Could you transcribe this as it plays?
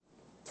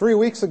3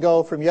 weeks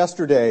ago from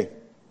yesterday,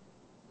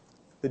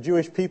 the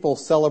Jewish people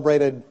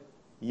celebrated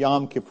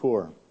Yom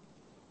Kippur.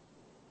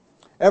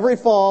 Every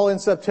fall in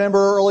September,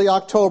 early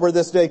October,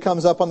 this day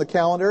comes up on the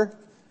calendar,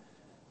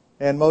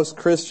 and most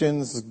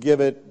Christians give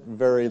it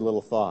very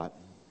little thought.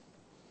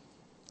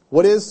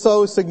 What is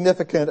so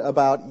significant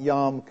about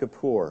Yom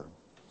Kippur?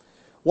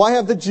 Why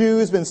have the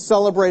Jews been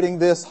celebrating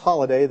this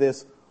holiday,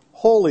 this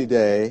holy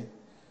day,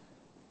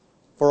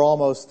 for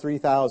almost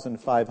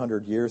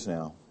 3,500 years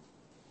now?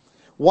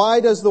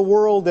 Why does the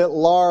world at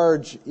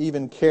large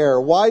even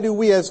care? Why do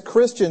we as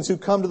Christians who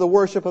come to the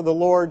worship of the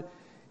Lord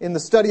in the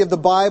study of the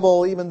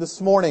Bible even this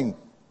morning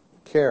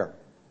care?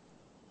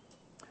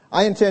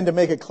 I intend to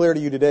make it clear to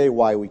you today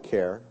why we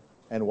care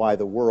and why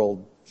the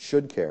world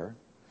should care.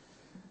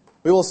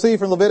 We will see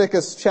from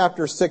Leviticus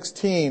chapter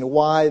 16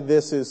 why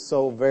this is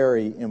so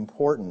very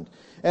important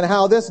and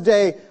how this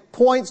day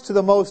points to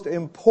the most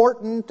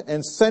important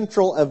and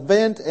central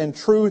event and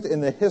truth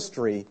in the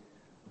history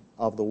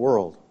of the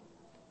world.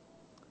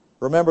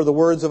 Remember the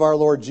words of our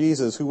Lord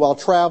Jesus, who while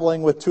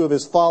traveling with two of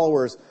his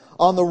followers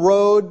on the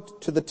road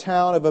to the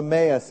town of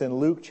Emmaus in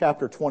Luke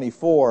chapter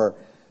 24,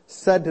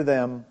 said to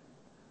them,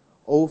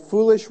 "O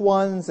foolish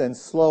ones and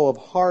slow of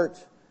heart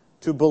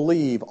to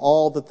believe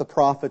all that the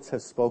prophets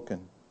have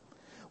spoken.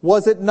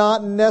 Was it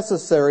not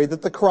necessary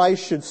that the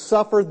Christ should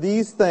suffer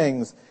these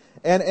things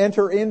and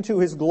enter into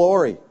his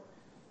glory?"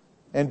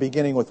 And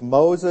beginning with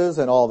Moses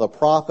and all the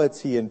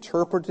prophets, he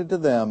interpreted to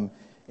them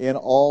in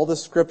all the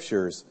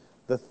scriptures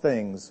the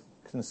things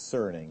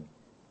concerning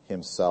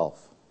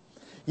himself.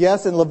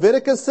 Yes, in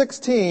Leviticus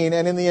 16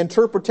 and in the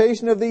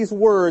interpretation of these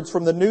words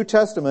from the New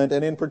Testament,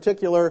 and in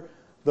particular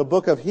the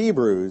book of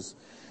Hebrews,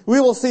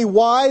 we will see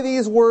why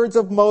these words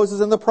of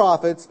Moses and the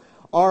prophets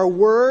are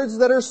words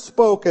that are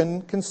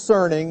spoken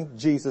concerning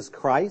Jesus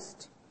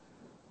Christ,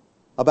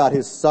 about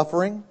his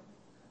suffering,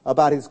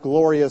 about his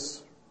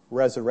glorious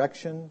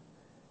resurrection,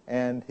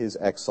 and his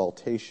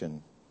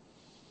exaltation.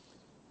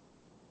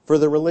 For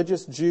the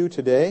religious Jew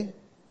today,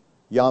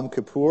 Yom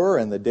Kippur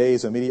and the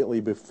days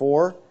immediately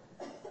before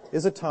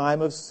is a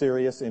time of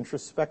serious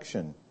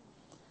introspection,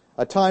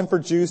 a time for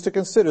Jews to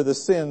consider the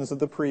sins of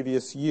the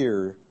previous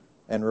year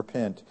and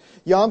repent.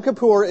 Yom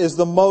Kippur is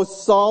the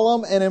most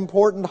solemn and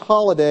important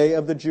holiday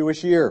of the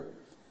Jewish year.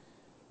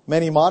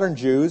 Many modern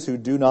Jews who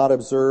do not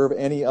observe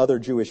any other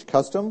Jewish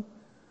custom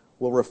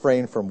will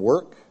refrain from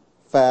work,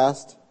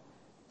 fast,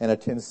 and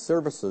attend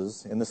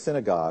services in the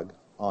synagogue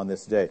on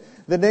this day.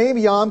 The name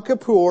Yom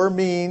Kippur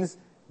means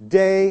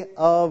Day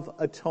of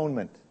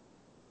Atonement.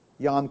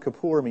 Yom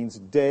Kippur means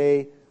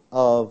Day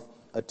of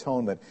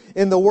Atonement.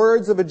 In the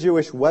words of a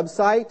Jewish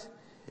website,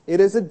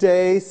 it is a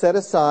day set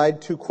aside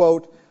to,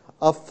 quote,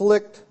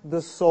 afflict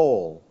the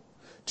soul,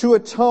 to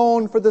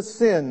atone for the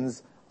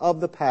sins of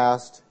the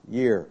past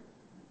year.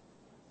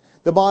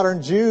 The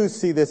modern Jews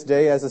see this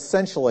day as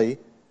essentially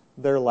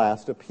their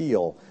last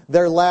appeal,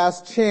 their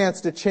last chance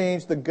to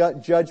change the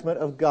judgment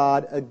of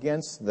God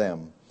against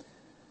them,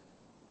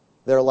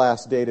 their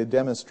last day to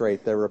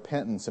demonstrate their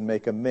repentance and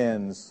make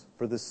amends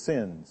for the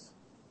sins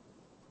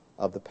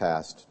of the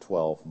past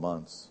 12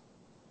 months.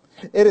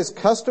 It is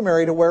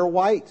customary to wear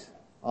white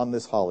on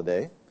this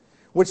holiday,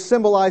 which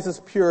symbolizes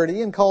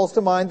purity and calls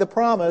to mind the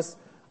promise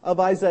of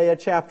Isaiah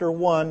chapter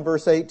 1,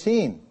 verse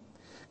 18.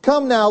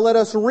 "Come now, let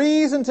us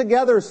reason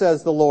together,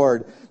 says the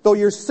Lord. Though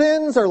your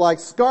sins are like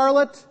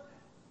scarlet,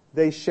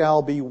 they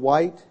shall be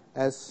white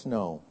as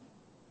snow."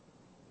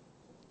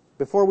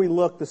 Before we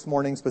look this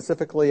morning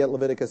specifically at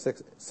Leviticus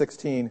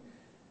 16,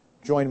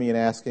 join me in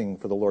asking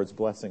for the Lord's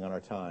blessing on our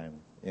time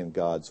in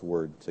God's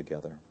Word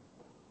together.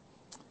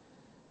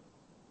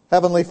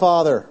 Heavenly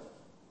Father,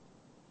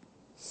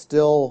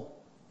 still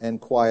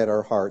and quiet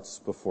our hearts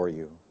before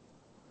you.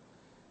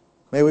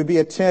 May we be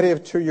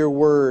attentive to your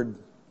Word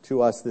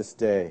to us this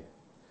day.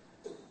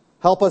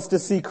 Help us to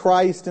see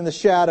Christ in the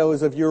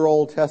shadows of your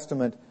Old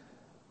Testament,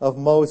 of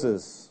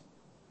Moses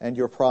and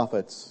your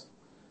prophets.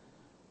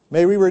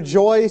 May we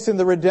rejoice in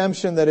the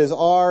redemption that is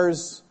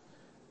ours.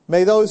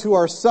 May those who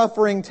are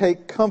suffering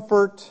take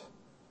comfort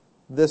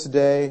this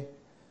day.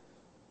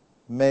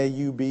 May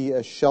you be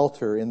a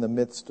shelter in the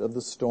midst of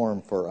the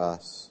storm for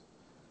us.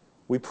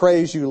 We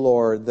praise you,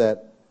 Lord,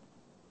 that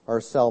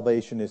our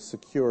salvation is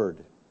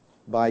secured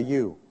by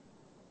you,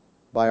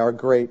 by our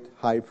great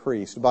high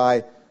priest,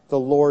 by the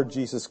Lord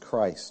Jesus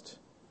Christ,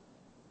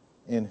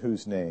 in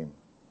whose name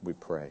we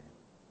pray.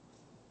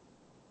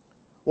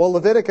 Well,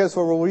 Leviticus,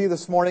 where we'll be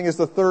this morning, is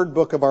the third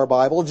book of our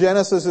Bible.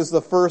 Genesis is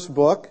the first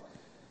book.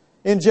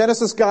 In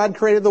Genesis, God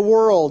created the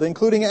world,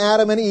 including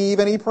Adam and Eve,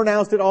 and he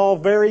pronounced it all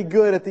very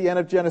good at the end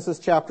of Genesis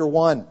chapter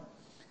 1.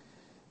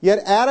 Yet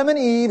Adam and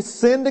Eve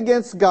sinned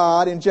against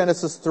God in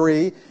Genesis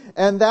 3,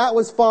 and that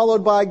was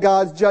followed by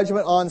God's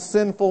judgment on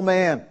sinful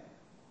man.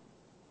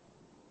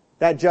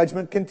 That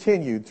judgment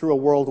continued through a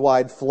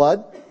worldwide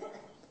flood,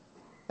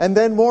 and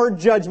then more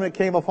judgment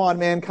came upon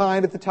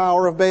mankind at the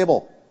Tower of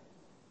Babel.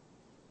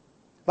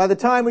 By the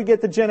time we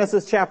get to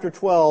Genesis chapter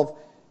 12,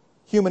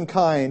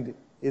 humankind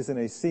is in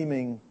a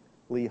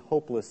seemingly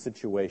hopeless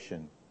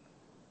situation,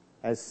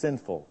 as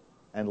sinful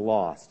and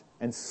lost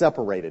and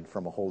separated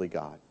from a holy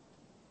God.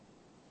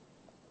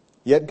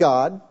 Yet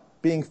God,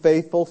 being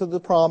faithful to the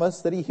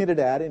promise that he hinted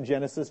at in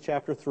Genesis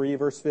chapter 3,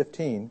 verse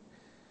 15,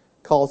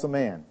 calls a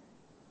man,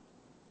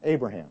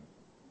 Abraham.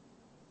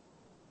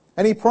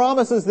 And he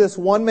promises this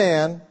one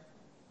man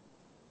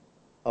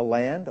a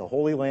land, a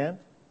holy land,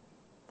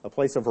 a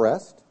place of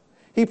rest.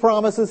 He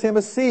promises him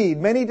a seed,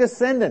 many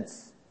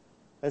descendants,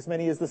 as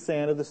many as the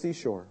sand of the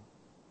seashore.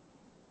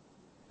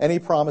 And he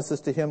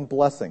promises to him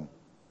blessing.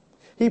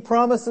 He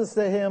promises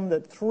to him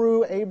that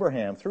through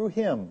Abraham, through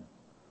him,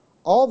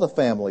 all the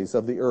families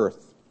of the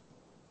earth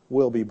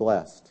will be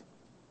blessed.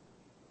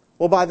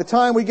 Well, by the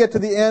time we get to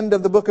the end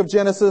of the book of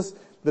Genesis,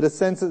 the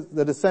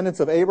descendants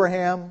of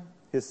Abraham,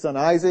 his son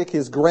Isaac,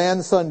 his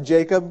grandson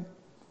Jacob,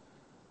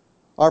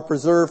 are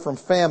preserved from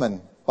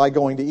famine by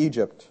going to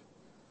Egypt,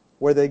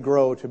 where they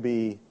grow to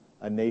be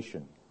a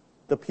nation,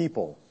 the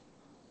people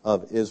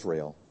of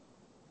Israel.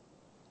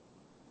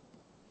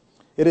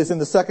 It is in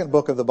the second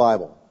book of the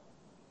Bible,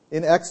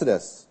 in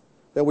Exodus,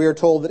 that we are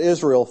told that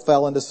Israel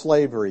fell into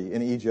slavery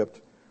in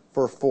Egypt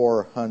for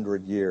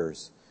 400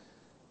 years.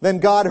 Then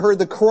God heard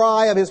the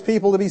cry of his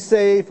people to be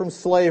saved from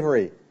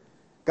slavery.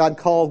 God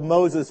called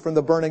Moses from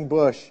the burning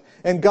bush,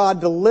 and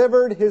God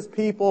delivered his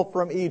people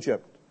from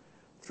Egypt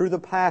through the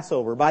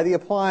Passover by the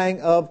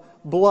applying of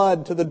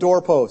blood to the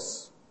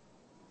doorposts,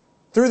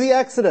 through the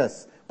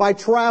Exodus by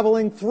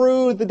traveling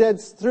through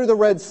the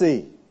Red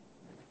Sea,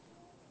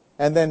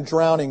 and then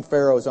drowning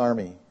Pharaoh's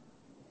army.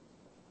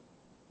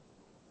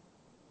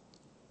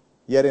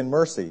 Yet in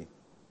mercy,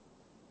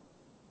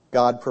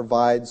 God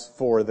provides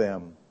for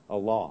them a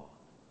law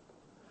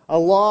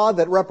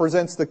that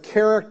represents the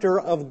character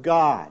of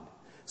God,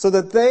 so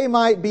that they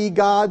might be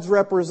God's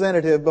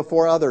representative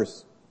before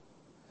others.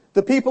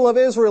 The people of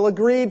Israel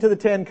agreed to the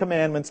 10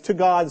 Commandments, to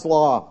God's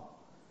law.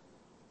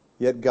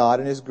 Yet God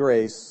in his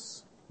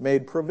grace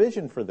made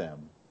provision for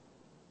them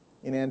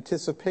in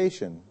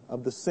anticipation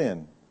of the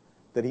sin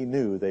that he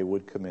knew they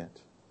would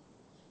commit.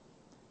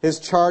 His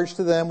charge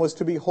to them was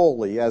to be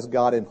holy as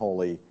God is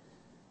holy,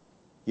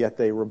 yet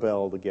they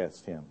rebelled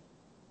against him.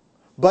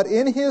 But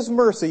in his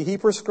mercy, he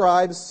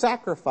prescribes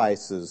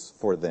sacrifices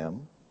for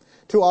them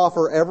to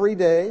offer every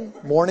day,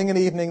 morning and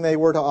evening they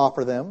were to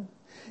offer them,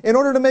 in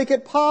order to make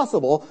it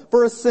possible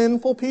for a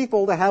sinful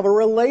people to have a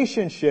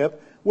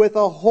relationship with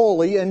a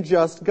holy and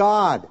just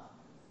God.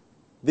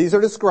 These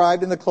are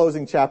described in the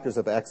closing chapters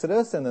of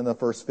Exodus and in the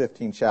first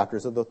 15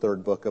 chapters of the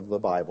third book of the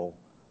Bible,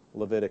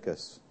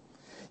 Leviticus.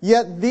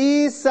 Yet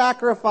these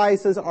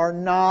sacrifices are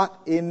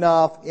not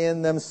enough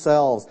in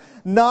themselves,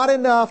 not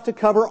enough to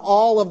cover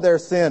all of their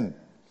sin,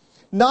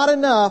 not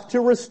enough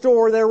to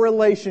restore their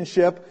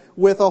relationship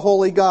with a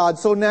holy God.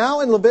 So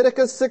now in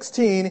Leviticus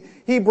 16,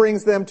 he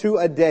brings them to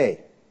a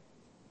day.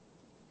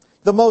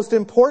 The most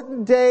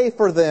important day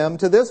for them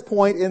to this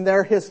point in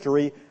their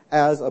history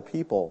as a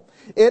people.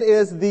 It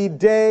is the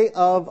Day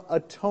of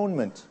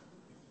Atonement.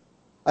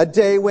 A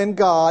day when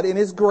God, in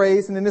his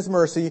grace and in his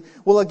mercy,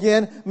 will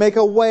again make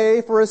a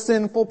way for a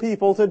sinful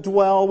people to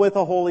dwell with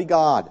a holy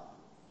God.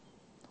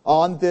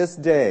 On this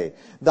day,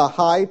 the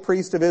high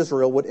priest of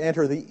Israel would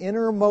enter the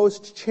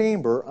innermost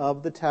chamber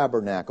of the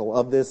tabernacle,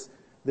 of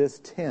this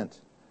tent,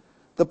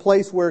 the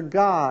place where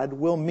God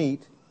will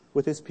meet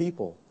with his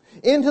people,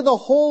 into the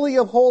Holy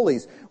of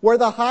Holies, where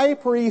the high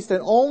priest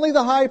and only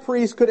the high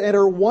priest could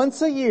enter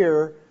once a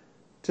year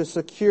to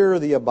secure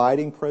the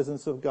abiding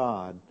presence of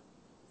God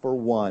for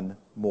one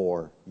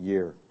more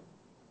year.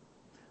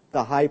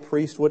 The high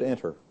priest would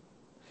enter,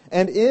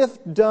 and if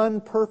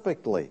done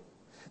perfectly,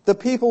 the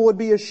people would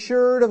be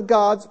assured of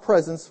God's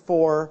presence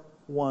for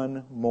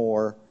one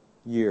more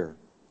year.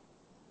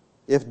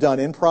 If done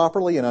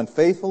improperly and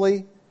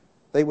unfaithfully,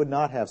 they would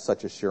not have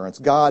such assurance.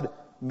 God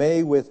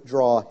may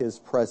withdraw his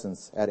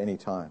presence at any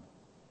time.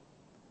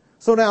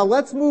 So now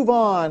let's move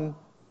on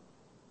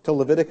to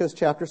Leviticus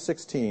chapter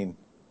 16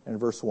 and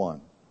verse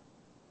 1.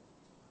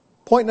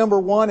 Point number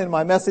 1 in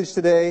my message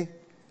today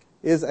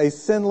is a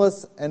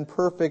sinless and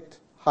perfect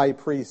high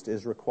priest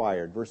is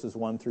required. Verses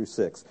 1 through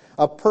 6.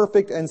 A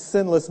perfect and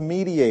sinless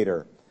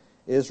mediator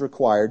is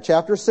required.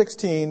 Chapter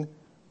 16,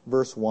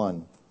 verse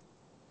 1.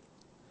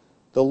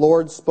 The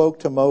Lord spoke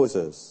to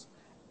Moses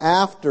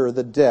after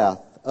the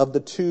death of the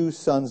 2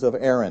 sons of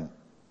Aaron,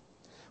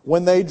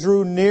 when they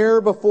drew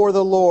near before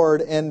the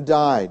Lord and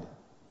died.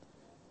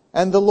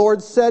 And the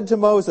Lord said to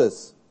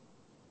Moses,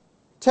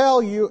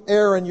 "Tell you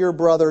Aaron your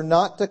brother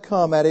not to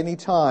come at any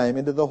time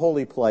into the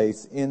holy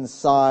place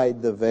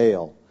inside the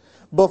veil,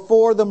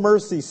 before the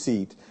mercy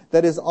seat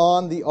that is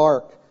on the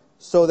ark,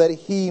 so that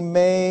he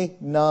may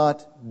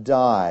not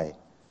die.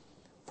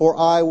 For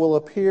I will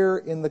appear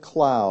in the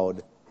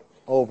cloud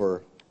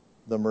over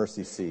the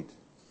mercy seat."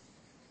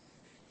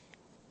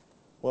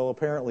 Well,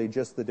 apparently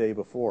just the day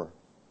before,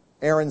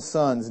 Aaron's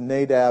sons,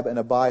 Nadab and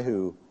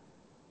Abihu,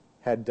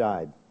 had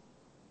died.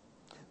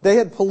 They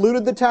had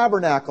polluted the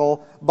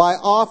tabernacle by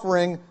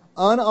offering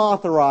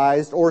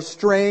unauthorized or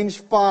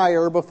strange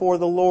fire before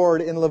the Lord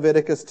in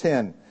Leviticus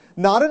 10.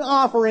 Not an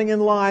offering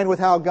in line with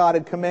how God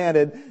had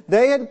commanded.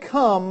 They had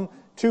come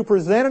to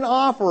present an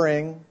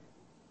offering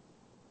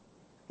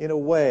in a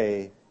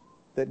way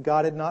that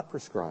God had not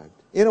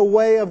prescribed, in a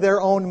way of their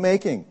own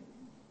making.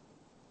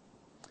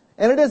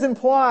 And it is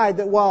implied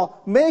that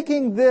while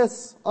making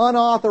this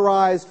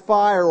unauthorized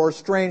fire or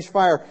strange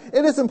fire,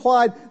 it is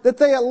implied that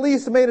they at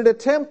least made an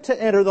attempt to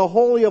enter the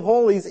Holy of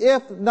Holies,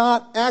 if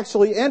not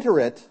actually enter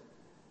it,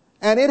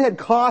 and it had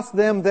cost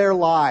them their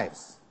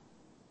lives.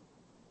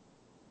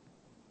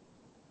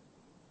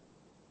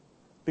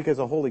 Because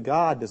a holy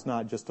God does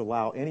not just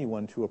allow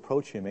anyone to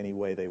approach Him any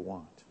way they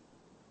want.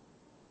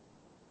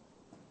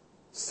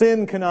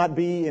 Sin cannot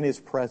be in His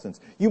presence.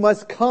 You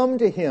must come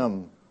to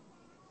Him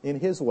in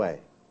His way,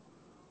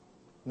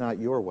 not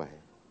your way.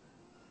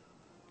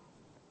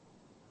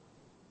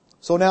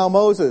 So now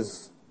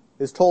Moses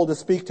is told to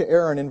speak to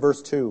Aaron in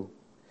verse 2.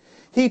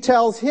 He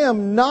tells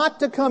him not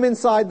to come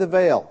inside the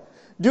veil.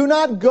 Do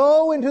not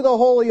go into the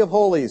Holy of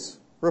Holies,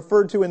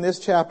 referred to in this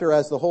chapter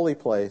as the holy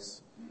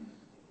place.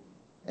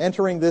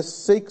 Entering this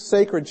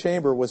sacred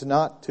chamber was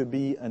not to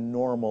be a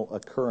normal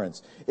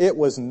occurrence. It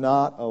was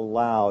not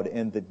allowed,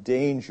 and the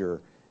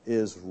danger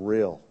is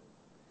real.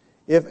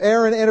 If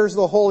Aaron enters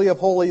the Holy of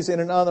Holies in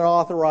an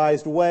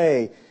unauthorized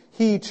way,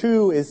 he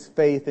too is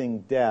facing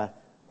death,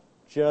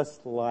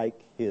 just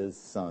like his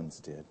sons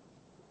did.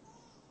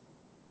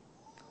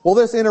 Well,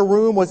 this inner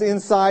room was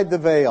inside the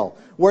veil,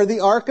 where the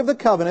Ark of the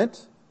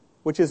Covenant,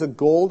 which is a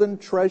golden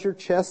treasure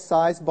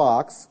chest-sized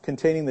box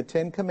containing the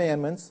 10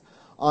 Commandments,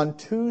 on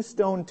 2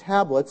 stone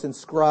tablets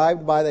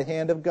inscribed by the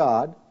hand of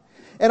God.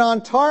 And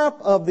on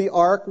top of the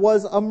ark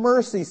was a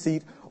mercy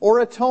seat or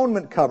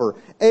atonement cover,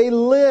 a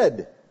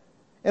lid.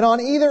 And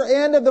on either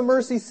end of the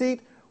mercy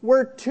seat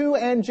were 2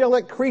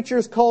 angelic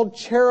creatures called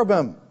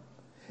cherubim.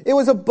 It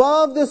was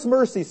above this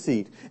mercy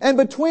seat and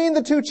between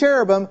the 2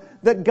 cherubim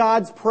that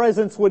God's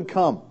presence would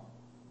come.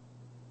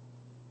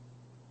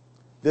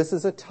 This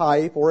is a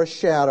type or a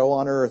shadow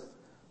on earth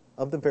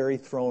of the very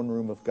throne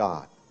room of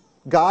God.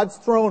 God's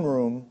throne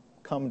room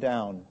come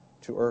down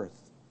to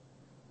earth.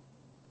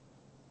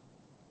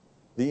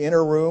 The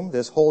inner room,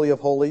 this Holy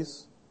of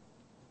Holies,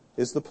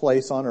 is the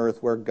place on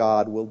earth where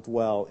God will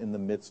dwell in the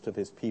midst of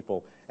His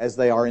people as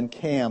they are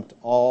encamped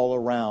all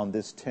around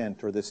this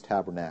tent or this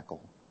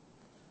tabernacle.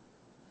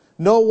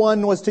 No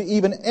one was to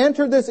even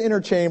enter this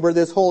inner chamber,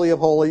 this Holy of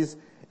Holies,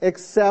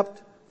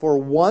 except for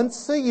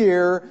once a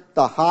year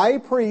the high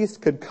priest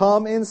could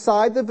come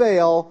inside the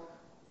veil,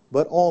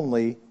 but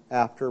only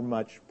after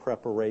much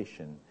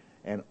preparation.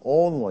 And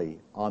only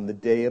on the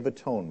Day of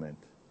Atonement,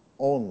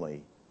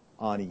 only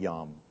on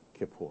Yom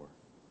Kippur.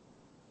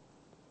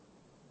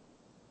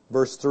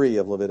 Verse 3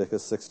 of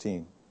Leviticus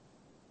 16.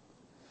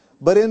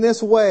 But in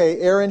this way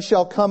Aaron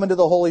shall come into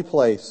the holy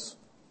place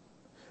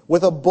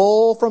with a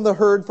bull from the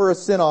herd for a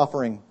sin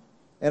offering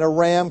and a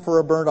ram for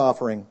a burnt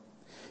offering.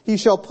 He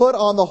shall put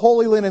on the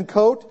holy linen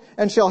coat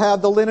and shall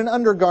have the linen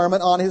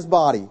undergarment on his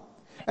body.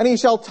 And he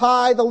shall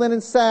tie the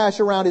linen sash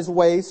around his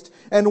waist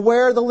and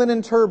wear the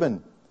linen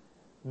turban.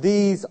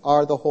 These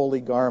are the holy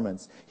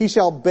garments. He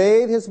shall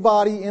bathe his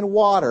body in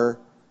water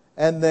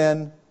and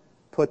then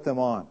put them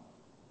on.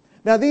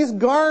 Now these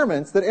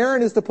garments that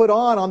Aaron is to put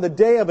on the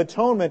Day of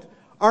Atonement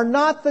are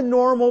not the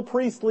normal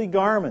priestly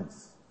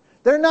garments.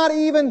 They're not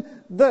even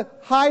the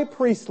high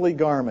priestly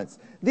garments.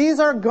 These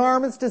are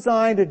garments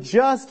designed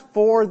just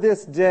for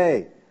this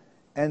day.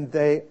 And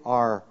they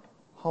are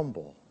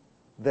humble.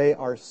 They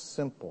are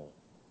simple.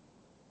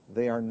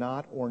 They are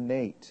not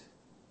ornate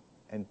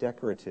and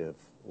decorative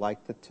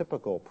like the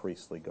typical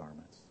priestly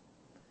garments.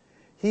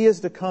 He is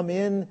to come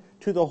in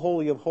to the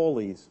Holy of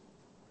Holies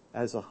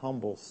as a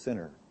humble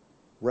sinner,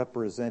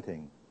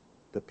 representing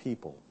the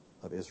people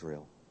of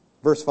Israel.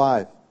 Verse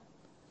 5.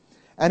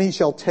 And he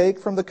shall take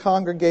from the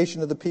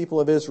congregation of the people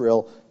of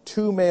Israel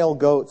 2 male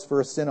goats for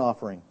a sin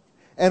offering,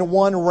 and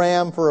 1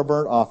 ram for a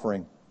burnt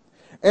offering.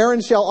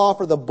 Aaron shall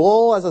offer the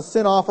bull as a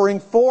sin offering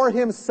for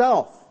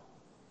himself,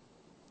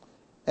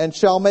 and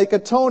shall make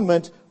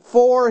atonement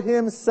for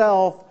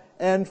himself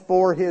and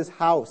for his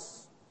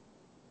house.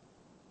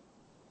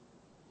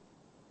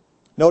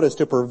 Notice,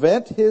 to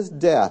prevent his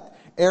death,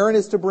 Aaron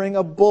is to bring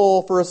a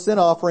bull for a sin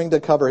offering to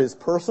cover his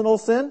personal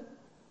sin,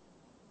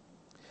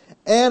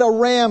 and a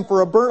ram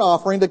for a burnt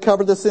offering to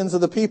cover the sins of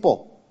the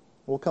people.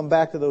 We'll come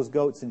back to those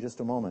goats in just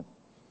a moment.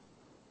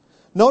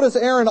 Notice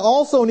Aaron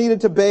also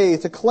needed to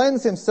bathe to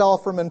cleanse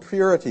himself from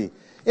impurity.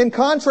 In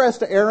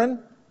contrast to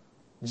Aaron,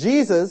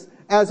 Jesus,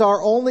 as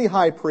our only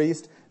high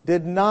priest,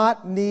 did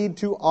not need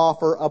to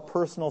offer a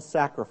personal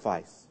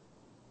sacrifice.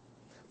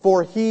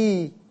 For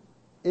He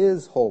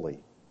is holy,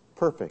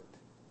 perfect,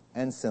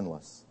 and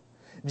sinless.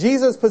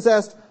 Jesus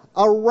possessed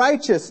a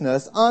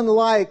righteousness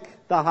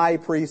unlike the high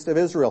priest of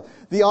Israel.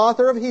 The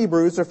author of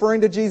Hebrews, referring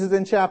to Jesus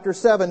in chapter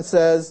 7,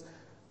 says,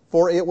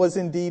 For it was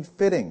indeed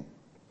fitting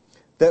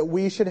that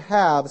we should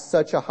have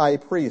such a high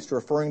priest,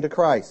 referring to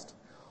Christ,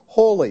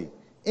 holy,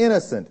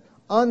 innocent,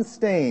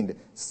 unstained,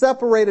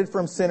 separated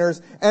from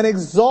sinners, and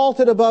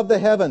exalted above the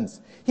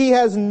heavens. He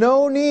has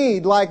no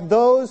need, like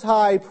those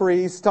high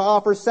priests, to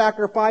offer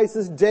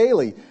sacrifices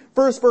daily,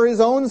 first for His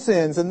own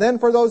sins and then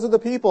for those of the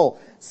people,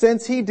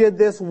 since He did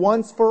this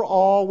once for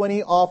all when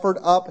He offered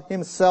up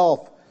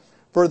Himself.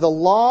 For the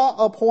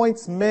law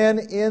appoints men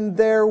in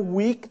their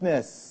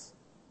weakness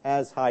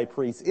as high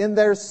priests, in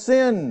their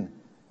sin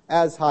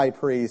as high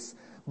priests.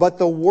 But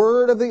the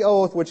word of the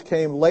oath, which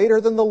came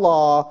later than the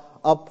law,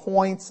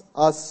 appoints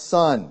a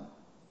son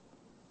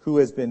who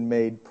has been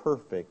made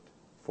perfect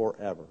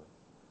forever.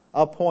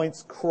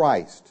 Appoints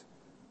Christ,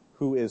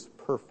 who is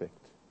perfect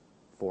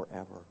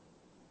forever.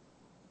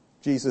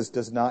 Jesus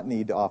does not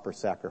need to offer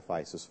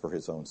sacrifices for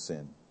his own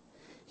sin.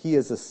 He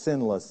is a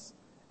sinless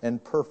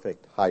and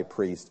perfect high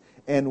priest,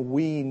 and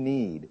we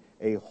need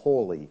a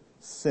holy,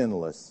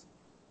 sinless,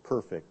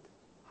 perfect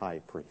high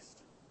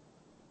priest.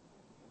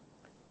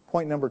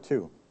 Point number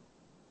 2.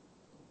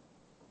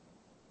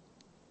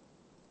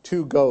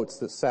 2 goats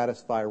that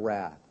satisfy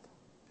wrath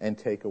and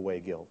take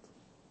away guilt.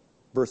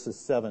 Verses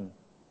 7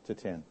 to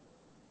 10.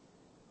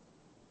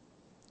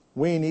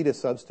 We need a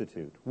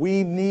substitute.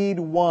 We need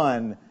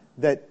one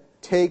that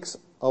takes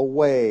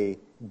away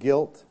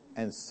guilt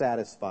and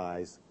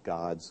satisfies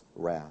God's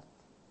wrath.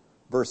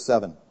 Verse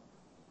 7.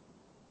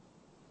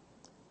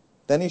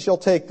 Then he shall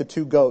take the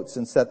 2 goats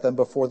and set them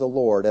before the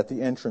Lord at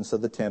the entrance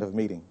of the tent of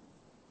meeting.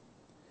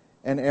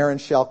 And Aaron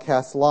shall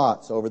cast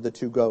lots over the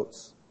 2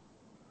 goats,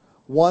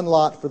 one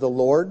lot for the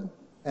Lord,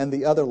 and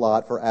the other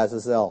lot for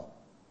Azazel.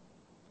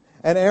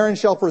 And Aaron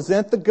shall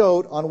present the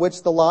goat on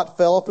which the lot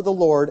fell for the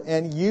Lord,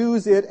 and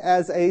use it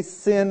as a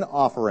sin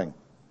offering.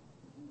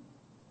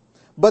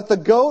 But the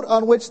goat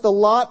on which the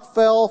lot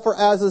fell for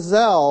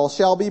Azazel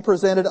shall be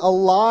presented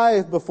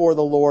alive before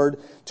the Lord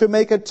to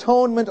make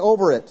atonement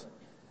over it,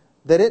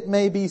 that it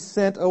may be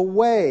sent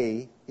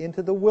away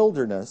into the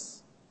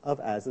wilderness of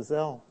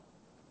Azazel.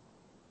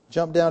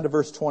 Jump down to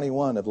verse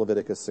 21 of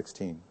Leviticus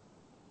 16.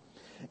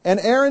 And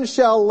Aaron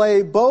shall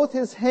lay both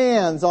his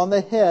hands on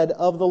the head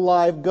of the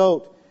live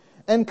goat,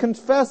 and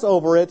confess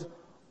over it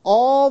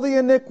all the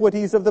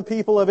iniquities of the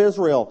people of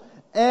Israel,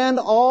 and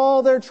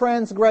all their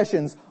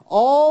transgressions,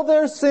 all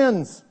their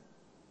sins.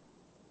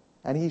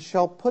 And he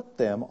shall put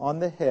them on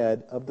the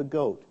head of the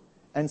goat,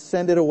 and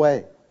send it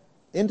away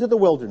into the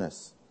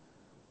wilderness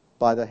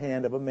by the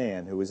hand of a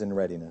man who is in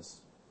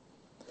readiness.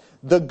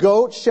 The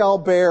goat shall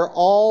bear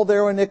all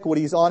their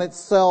iniquities on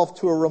itself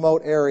to a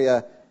remote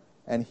area,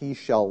 and he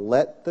shall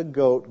let the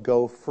goat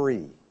go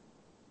free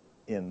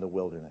in the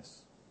wilderness.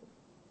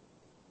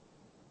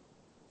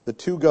 The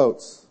 2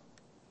 goats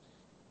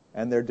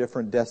and their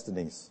different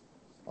destinies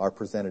are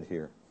presented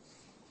here.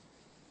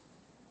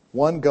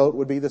 One goat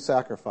would be the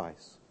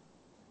sacrifice.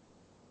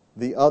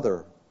 The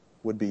other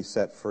would be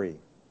set free.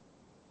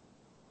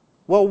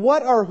 Well,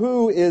 what or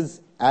who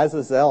is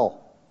Azazel?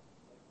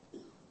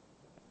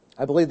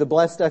 I believe the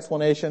blessed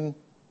explanation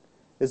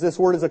is this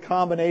word is a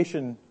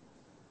combination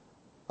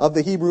of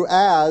the Hebrew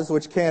az,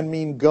 which can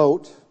mean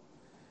goat,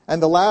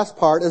 and the last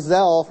part,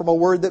 azel, from a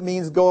word that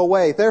means go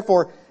away.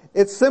 Therefore,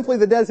 it's simply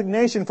the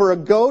designation for a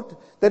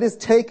goat that is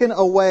taken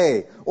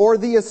away, or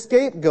the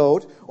escape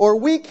goat, or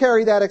we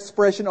carry that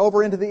expression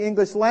over into the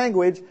English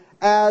language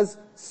as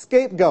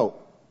scapegoat.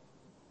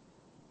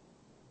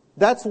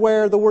 That's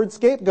where the word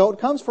scapegoat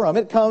comes from.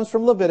 It comes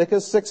from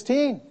Leviticus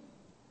 16.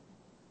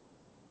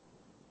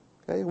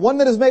 Okay? One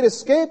that is made a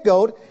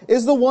scapegoat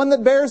is the one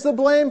that bears the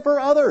blame for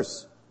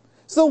others.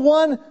 It's the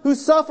one who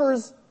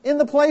suffers in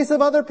the place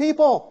of other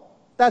people.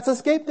 That's a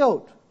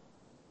scapegoat.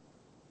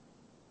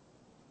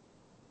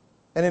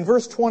 And in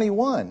verse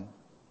 21,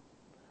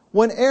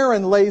 when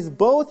Aaron lays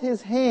both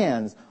his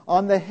hands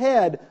on the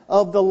head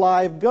of the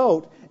live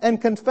goat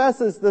and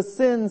confesses the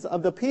sins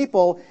of the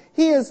people,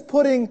 he is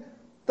putting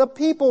the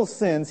people's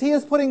sins, he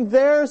is putting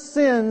their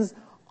sins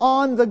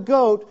on the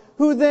goat,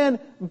 who then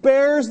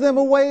bears them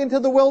away into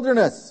the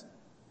wilderness.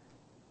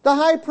 The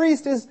high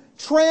priest is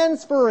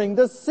transferring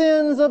the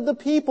sins of the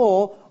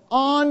people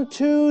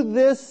onto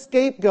this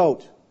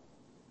scapegoat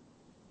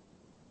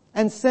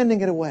and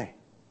sending it away.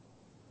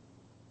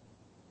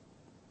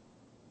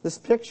 This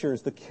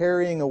pictures the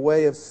carrying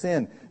away of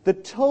sin, the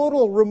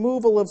total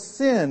removal of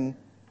sin,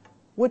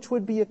 which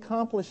would be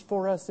accomplished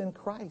for us in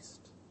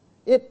Christ.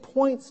 It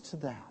points to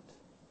that.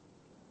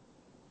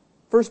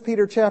 1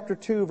 Peter chapter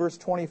 2, verse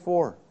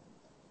 24.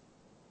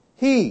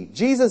 He,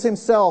 Jesus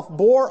himself,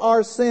 bore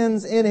our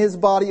sins in his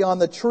body on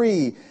the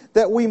tree,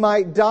 that we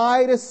might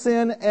die to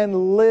sin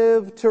and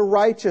live to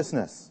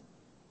righteousness.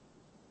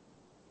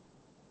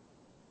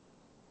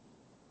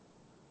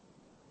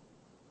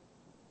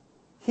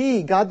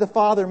 He, God the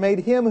Father, made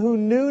him who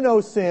knew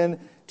no sin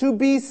to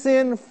be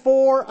sin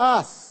for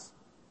us,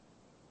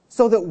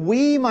 so that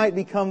we might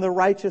become the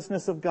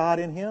righteousness of God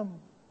in him.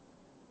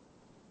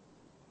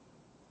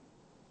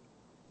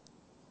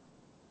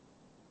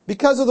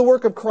 Because of the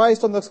work of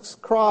Christ on the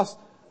cross,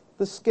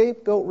 the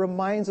scapegoat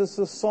reminds us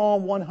of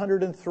Psalm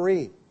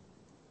 103.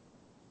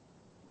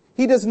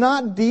 He does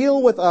not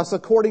deal with us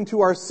according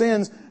to our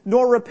sins,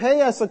 nor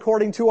repay us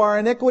according to our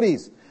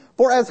iniquities.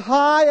 For as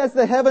high as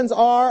the heavens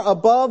are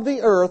above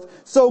the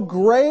earth, so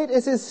great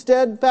is his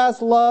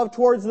steadfast love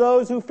towards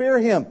those who fear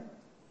him.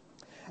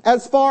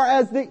 As far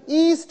as the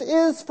east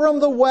is from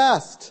the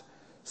west,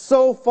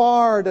 so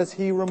far does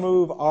he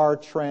remove our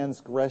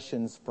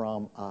transgressions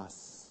from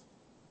us.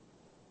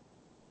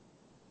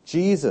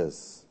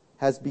 Jesus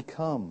has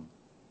become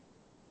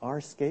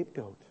our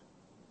scapegoat.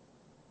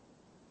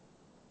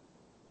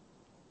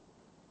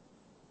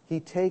 He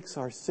takes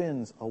our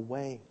sins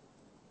away.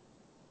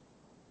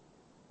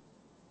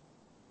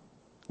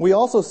 We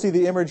also see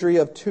the imagery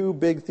of two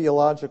big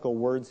theological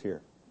words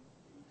here.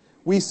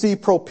 We see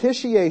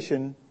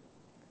propitiation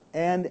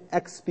and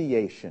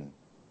expiation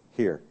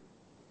here.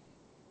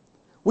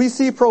 We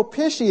see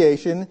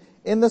propitiation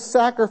in the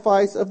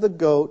sacrifice of the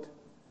goat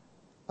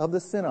of the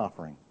sin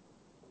offering.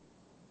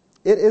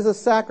 It is a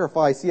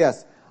sacrifice,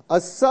 yes,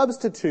 a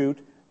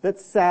substitute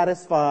that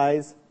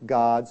satisfies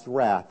God's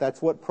wrath.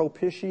 That's what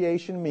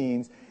propitiation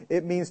means.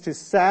 It means to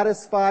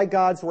satisfy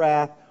God's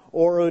wrath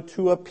or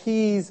to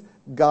appease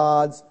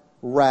God's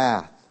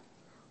wrath.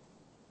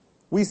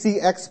 We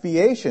see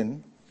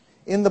expiation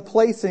in the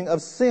placing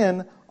of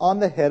sin on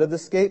the head of the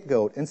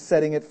scapegoat and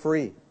setting it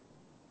free.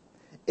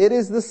 It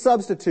is the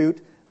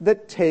substitute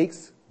that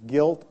takes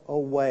guilt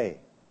away.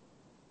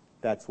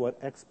 That's what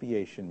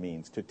expiation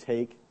means, to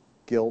take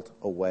guilt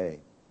away.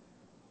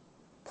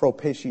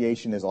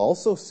 Propitiation is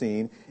also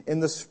seen in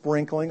the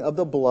sprinkling of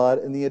the blood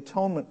in the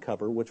atonement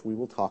cover, which we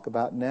will talk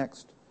about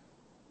next.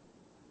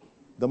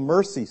 The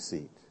mercy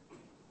seat,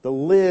 the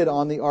lid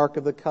on the Ark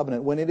of the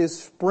Covenant, when it is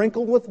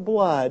sprinkled with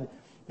blood,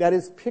 that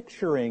is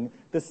picturing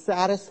the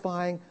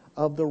satisfying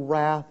of the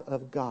wrath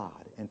of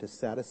God. And to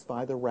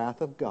satisfy the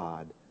wrath of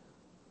God,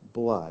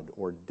 blood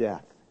or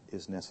death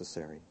is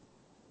necessary.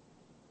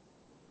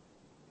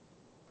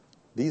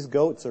 These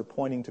goats are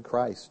pointing to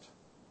Christ.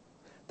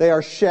 They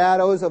are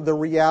shadows of the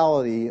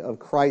reality of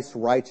Christ's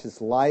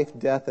righteous life,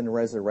 death, and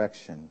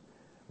resurrection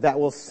that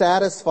will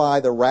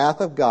satisfy the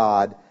wrath of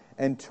God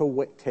and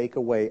to take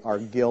away our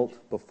guilt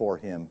before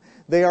Him.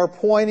 They are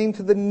pointing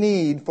to the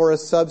need for a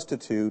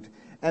substitute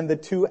and the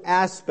two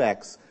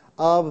aspects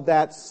of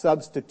that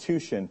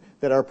substitution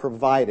that are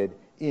provided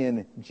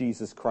in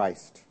Jesus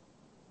Christ.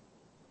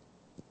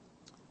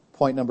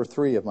 Point number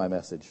 3 of my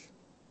message.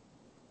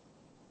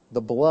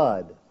 The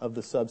blood of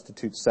the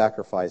substitute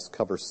sacrifice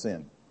covers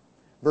sin.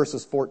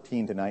 Verses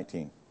 14 to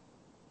 19.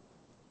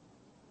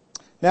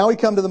 Now we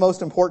come to the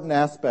most important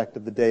aspect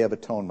of the Day of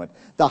Atonement.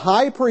 The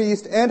high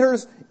priest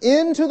enters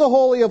into the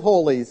Holy of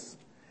Holies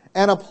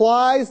and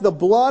applies the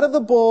blood of the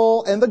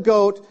bull and the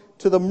goat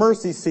to the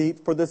mercy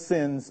seat for the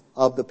sins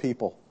of the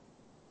people.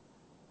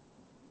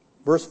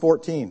 Verse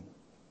 14.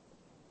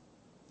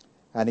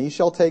 And he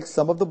shall take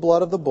some of the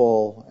blood of the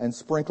bull and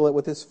sprinkle it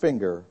with his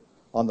finger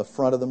on the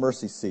front of the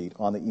mercy seat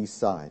on the east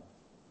side.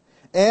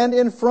 And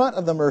in front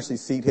of the mercy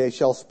seat he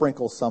shall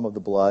sprinkle some of the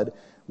blood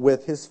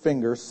with his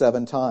finger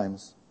 7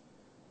 times.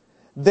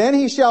 Then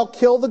he shall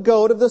kill the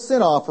goat of the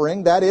sin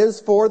offering, that is,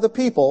 for the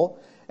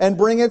people, and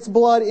bring its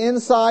blood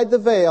inside the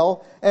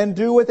veil, and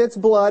do with its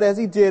blood as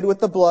he did with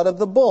the blood of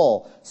the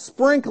bull,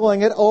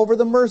 sprinkling it over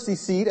the mercy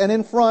seat and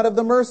in front of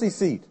the mercy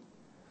seat.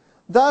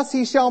 Thus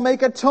he shall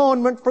make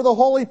atonement for the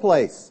holy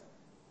place,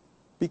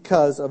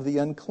 because of the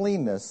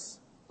uncleanness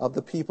of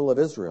the people of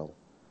Israel,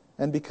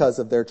 and because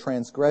of their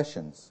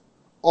transgressions,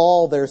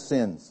 all their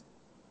sins.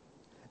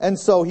 And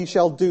so he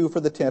shall do for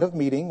the tent of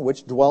meeting,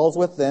 which dwells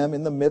with them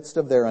in the midst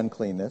of their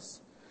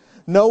uncleanness.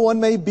 No one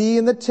may be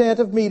in the tent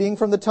of meeting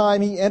from the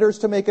time he enters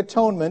to make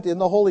atonement in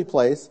the holy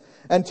place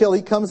until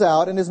he comes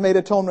out and has made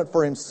atonement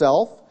for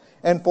himself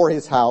and for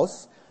his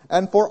house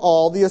and for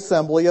all the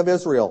assembly of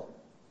Israel.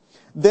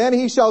 Then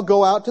he shall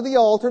go out to the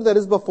altar that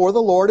is before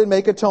the Lord and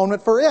make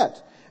atonement for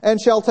it, and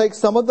shall take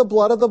some of the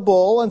blood of the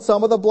bull and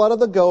some of the blood of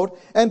the goat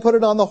and put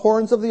it on the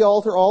horns of the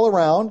altar all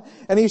around,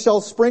 and he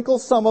shall sprinkle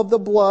some of the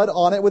blood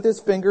on it with his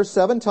finger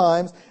 7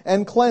 times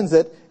and cleanse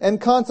it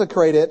and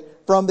consecrate it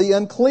from the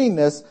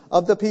uncleanness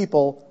of the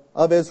people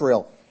of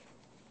Israel.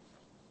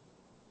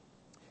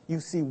 You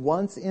see,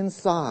 once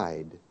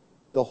inside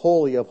the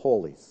Holy of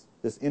Holies,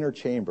 this inner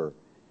chamber,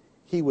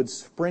 he would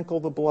sprinkle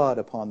the blood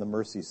upon the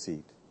mercy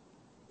seat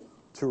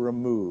to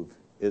remove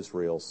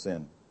Israel's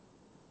sin.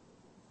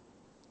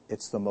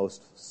 It's the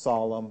most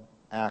solemn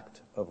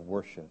act of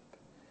worship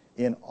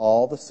in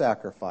all the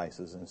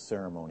sacrifices and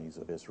ceremonies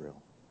of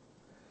Israel.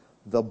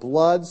 The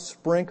blood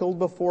sprinkled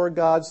before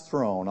God's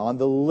throne on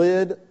the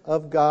lid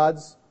of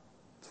God's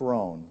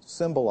throne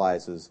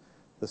symbolizes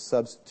the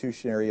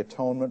substitutionary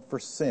atonement for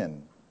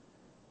sin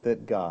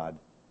that God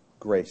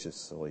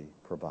graciously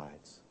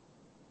provides.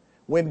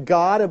 When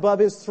God above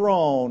his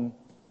throne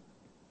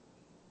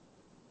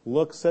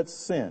looks at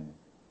sin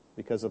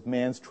because of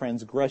man's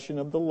transgression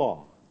of the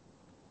law,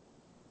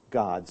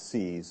 God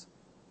sees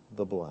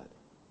the blood.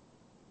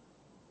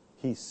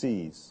 He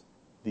sees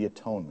the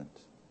atonement.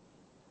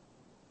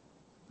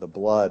 The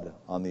blood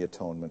on the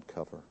atonement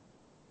cover.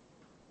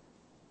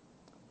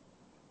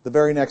 The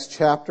very next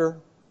chapter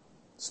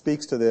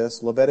speaks to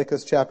this.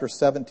 Leviticus chapter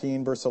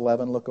 17, verse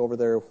 11. Look over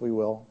there if we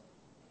will.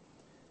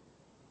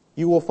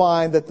 You will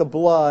find that the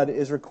blood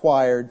is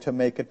required to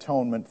make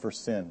atonement for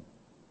sin.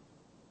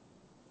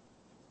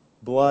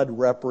 Blood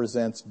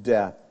represents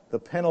death. The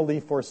penalty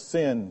for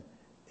sin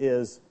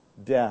is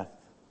death.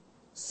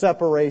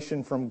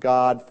 Separation from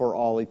God for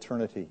all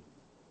eternity.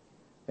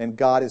 And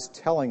God is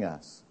telling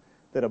us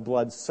that a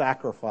blood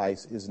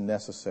sacrifice is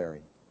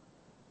necessary.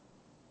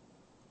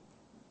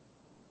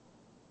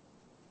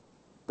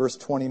 Verse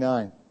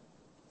 29.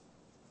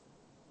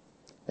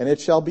 And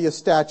it shall be a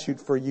statute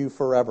for you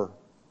forever,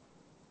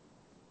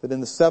 that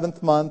in the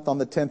 7th month, on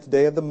the 10th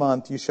day of the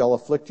month, you shall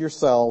afflict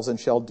yourselves and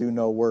shall do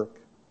no work,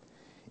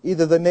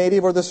 either the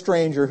native or the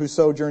stranger who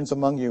sojourns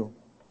among you.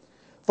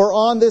 For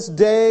on this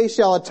day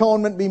shall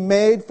atonement be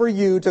made for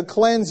you to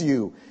cleanse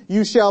you.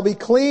 You shall be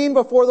clean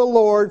before the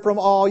Lord from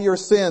all your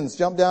sins.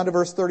 Jump down to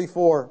verse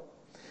 34.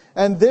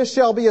 And this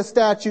shall be a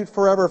statute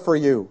forever for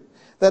you,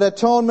 that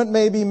atonement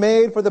may be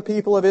made for the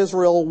people of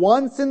Israel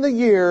once in the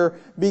year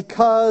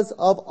because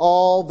of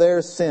all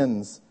their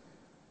sins.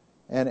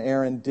 And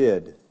Aaron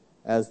did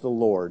as the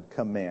Lord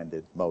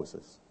commanded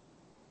Moses.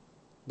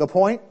 The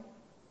point?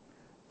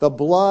 The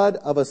blood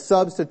of a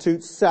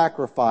substitute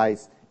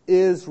sacrifice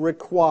is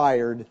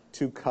required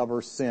to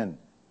cover sin.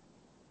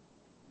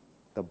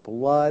 The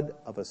blood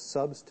of a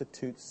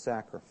substitute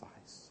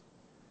sacrifice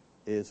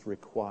is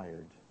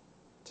required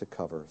to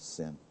cover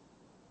sin.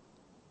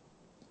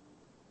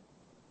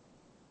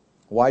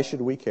 Why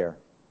should we care?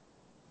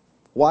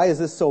 Why is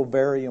this so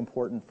very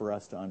important for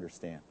us to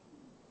understand?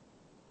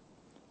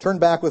 Turn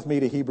back with me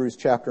to Hebrews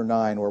chapter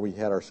 9, where we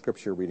had our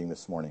scripture reading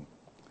this morning.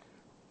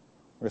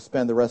 We're going to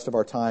spend the rest of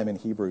our time in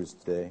Hebrews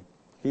today.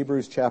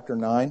 Hebrews chapter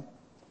 9.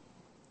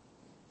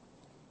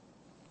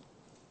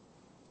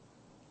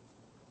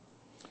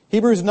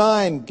 Hebrews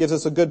 9 gives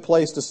us a good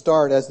place to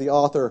start as the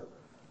author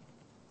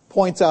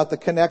points out the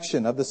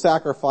connection of the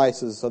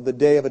sacrifices of the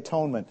Day of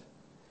Atonement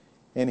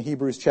in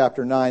Hebrews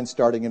chapter 9,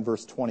 starting in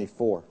verse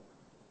 24.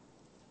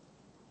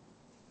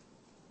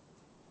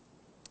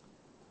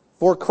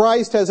 For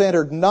Christ has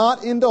entered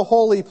not into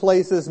holy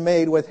places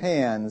made with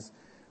hands,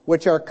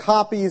 which are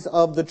copies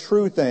of the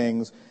true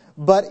things,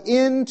 but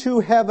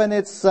into heaven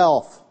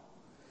itself,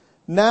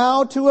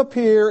 now to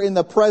appear in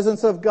the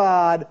presence of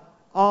God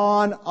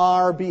on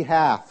our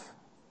behalf.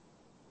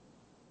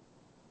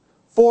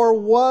 For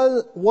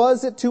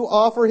was it to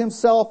offer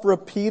himself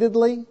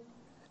repeatedly,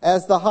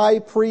 as the high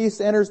priest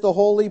enters the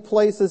holy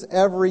places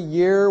every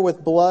year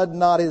with blood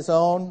not his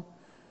own?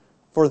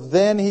 For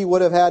then he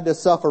would have had to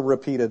suffer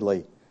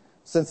repeatedly,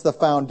 since the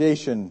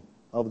foundation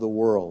of the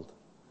world.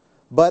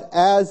 But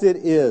as it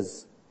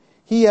is,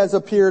 he has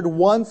appeared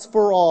once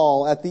for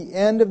all at the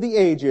end of the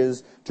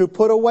ages to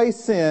put away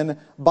sin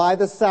by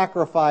the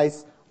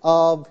sacrifice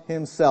of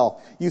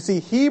himself. You see,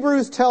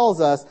 Hebrews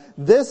tells us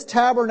this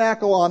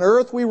tabernacle on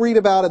earth we read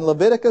about in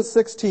Leviticus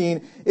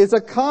 16 is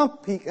a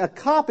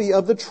copy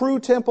of the true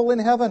temple in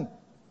heaven.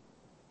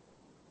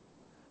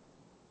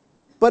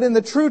 But in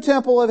the true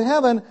temple of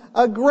heaven,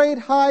 a great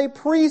high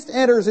priest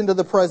enters into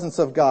the presence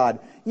of God.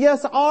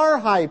 Yes, our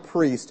high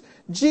priest,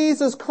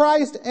 Jesus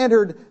Christ,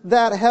 entered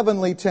that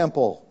heavenly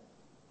temple.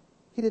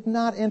 He did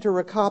not enter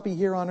a copy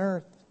here on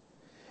earth.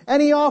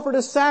 And he offered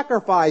a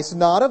sacrifice,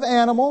 not of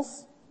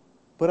animals,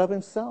 but of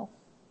himself.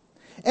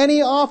 And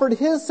he offered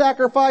his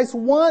sacrifice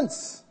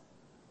once.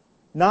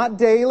 Not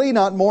daily,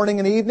 not morning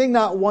and evening,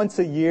 not once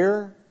a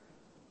year,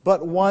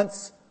 but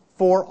once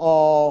for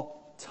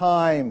all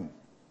time.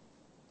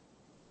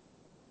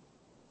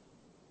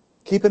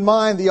 Keep in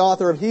mind, the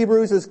author of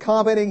Hebrews is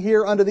commenting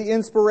here under the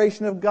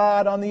inspiration of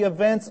God on the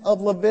events of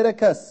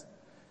Leviticus.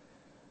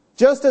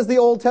 Just as the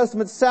Old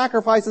Testament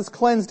sacrifices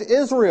cleansed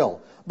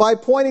Israel by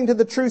pointing to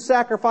the true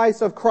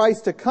sacrifice of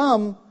Christ to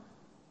come,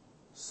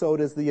 so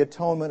does the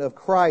atonement of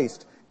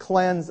Christ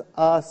cleanse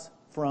us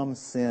from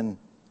sin.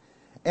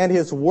 And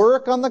his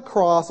work on the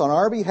cross on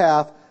our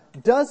behalf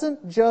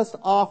doesn't just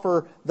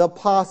offer the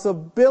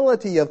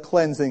possibility of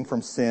cleansing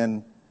from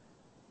sin,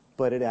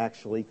 but it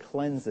actually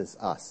cleanses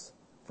us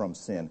from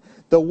sin.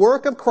 The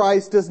work of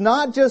Christ does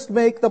not just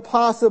make the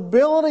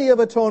possibility of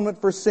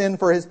atonement for sin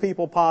for his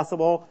people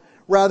possible.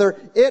 Rather,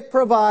 it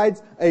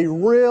provides a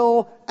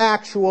real,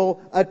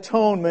 actual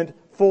atonement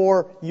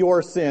for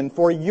your sin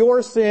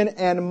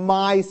and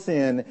my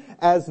sin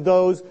as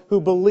those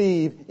who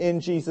believe in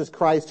Jesus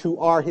Christ, who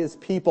are his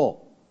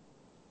people.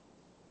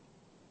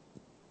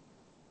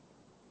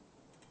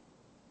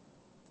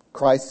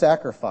 Christ's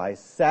sacrifice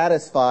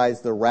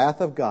satisfies the wrath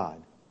of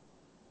God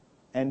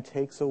and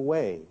takes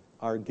away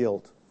our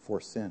guilt for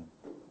sin.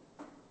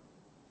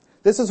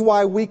 This is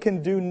why we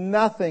can do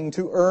nothing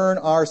to earn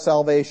our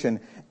salvation.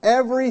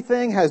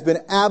 Everything has been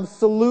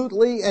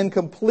absolutely and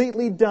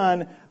completely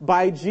done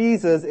by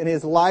Jesus in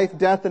his life,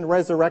 death, and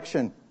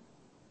resurrection.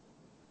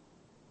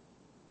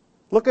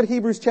 Look at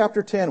Hebrews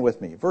chapter 10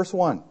 with me, verse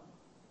 1.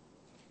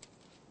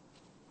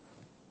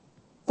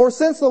 For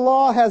since the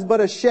law has but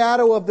a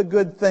shadow of the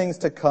good things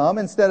to come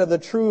instead of the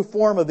true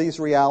form of these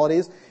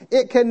realities,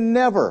 it can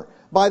never,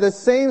 by the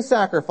same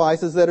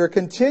sacrifices that are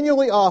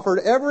continually offered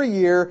every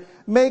year,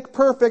 make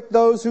perfect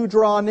those who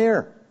draw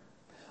near.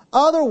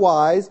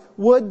 Otherwise,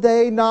 would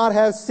they not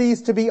have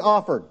ceased to be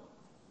offered?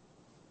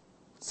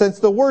 Since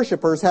the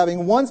worshippers,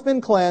 having once been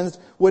cleansed,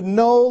 would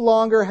no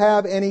longer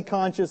have any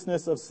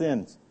consciousness of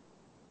sins.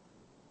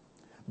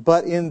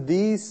 But in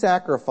these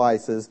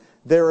sacrifices,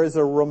 there is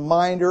a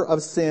reminder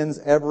of sins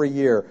every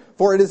year.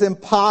 For it is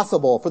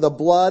impossible for the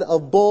blood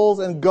of bulls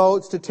and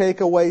goats to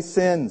take away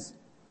sins.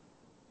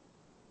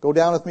 Go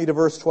down with me to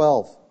verse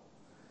 12.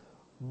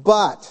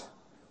 But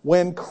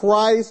when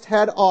Christ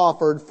had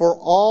offered for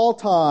all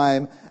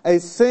time a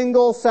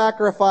single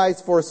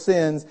sacrifice for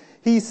sins,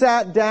 he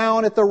sat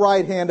down at the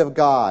right hand of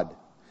God,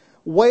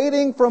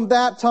 waiting from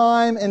that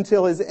time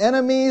until his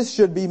enemies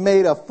should be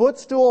made a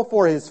footstool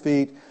for his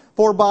feet.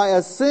 For by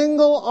a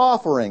single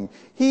offering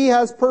he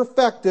has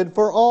perfected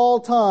for all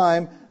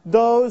time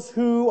those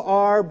who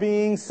are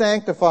being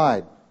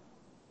sanctified.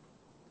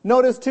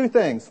 Notice two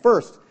things.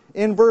 First,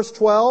 in verse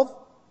 12,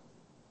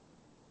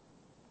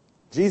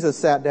 Jesus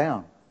sat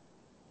down.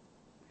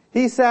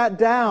 He sat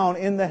down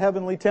in the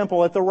heavenly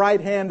temple at the right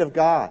hand of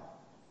God.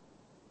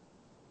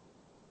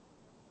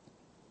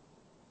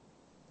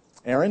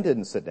 Aaron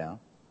didn't sit down.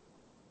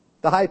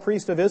 The high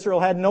priest of Israel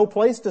had no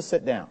place to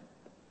sit down.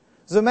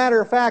 As a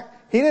matter of fact,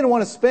 he didn't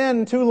want to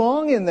spend too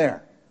long in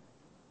there,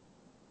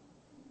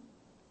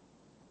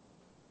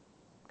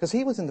 because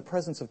he was in the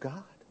presence of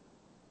God.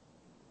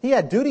 He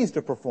had duties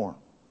to perform.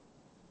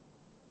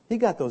 He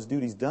got those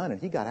duties done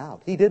and he got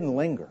out. He didn't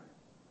linger.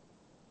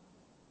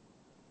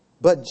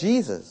 But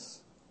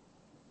Jesus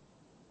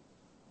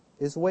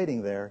is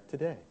waiting there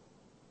today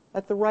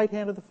at the right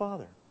hand of the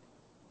Father,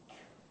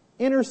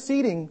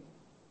 interceding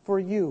for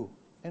you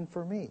and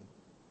for me.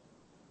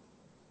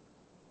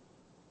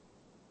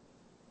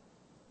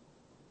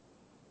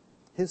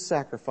 His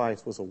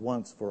sacrifice was a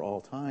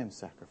once-for-all-time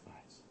sacrifice.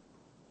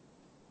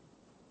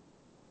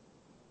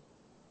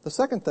 The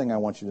second thing I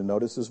want you to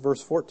notice is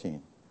verse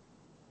 14.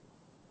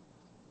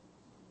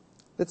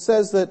 It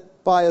says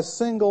that by a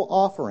single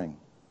offering,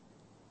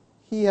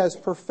 he has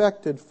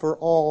perfected for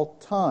all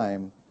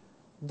time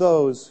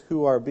those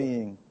who are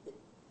being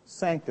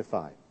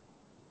sanctified.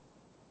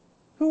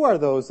 Who are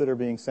those that are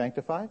being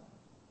sanctified?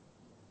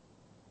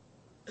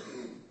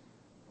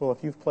 Well,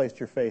 if you've placed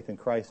your faith in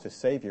Christ as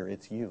Savior,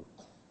 it's you.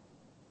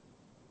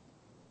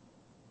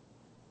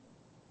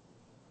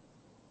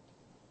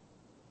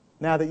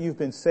 Now that you've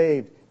been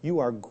saved, you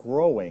are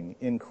growing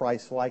in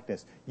Christ's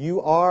likeness.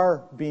 You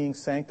are being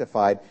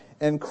sanctified,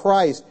 and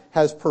Christ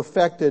has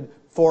perfected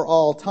for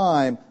all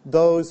time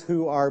those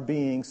who are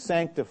being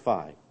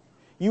sanctified.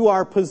 You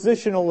are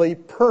positionally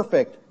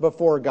perfect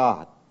before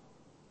God.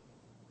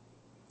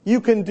 You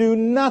can do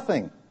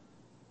nothing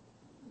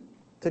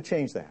to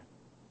change that,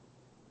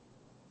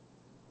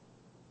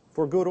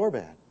 for good or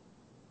bad.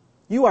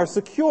 You are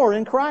secure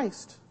in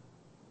Christ.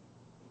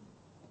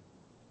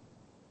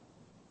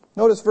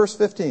 Notice verse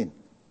 15.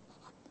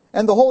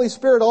 And the Holy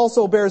Spirit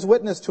also bears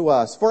witness to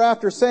us. For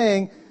after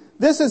saying,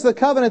 "This is the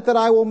covenant that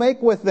I will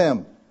make with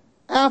them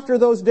after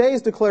those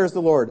days, declares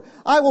the Lord.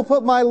 I will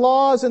put my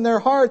laws in their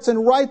hearts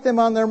and write them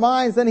on their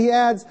minds." Then he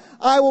adds,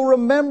 "I will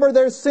remember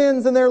their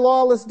sins and their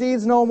lawless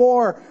deeds no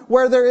more.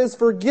 Where there is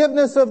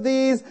forgiveness of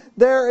these,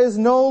 there is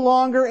no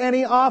longer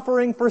any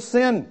offering for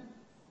sin."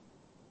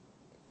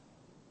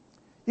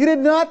 You did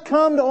not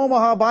come to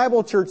Omaha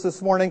Bible Church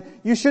this morning.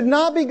 You should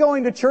not be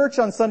going to church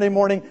on Sunday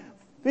morning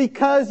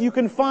because you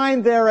can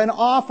find there an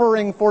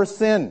offering for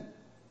sin.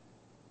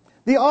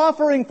 The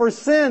offering for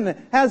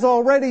sin has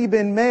already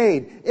been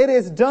made. It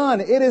is done.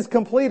 It is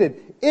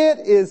completed. It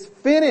is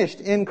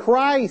finished in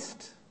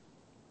Christ.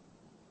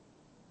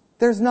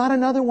 There's not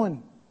another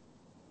one.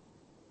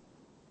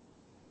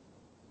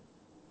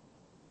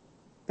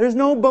 There's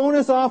no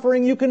bonus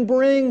offering you can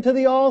bring to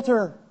the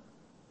altar.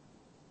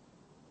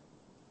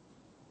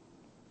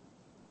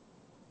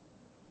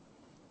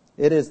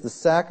 It is the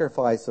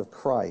sacrifice of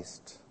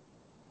Christ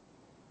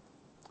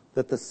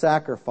that the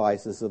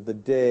sacrifices of the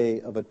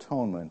Day of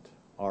Atonement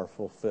are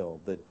fulfilled,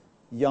 that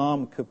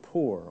Yom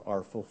Kippur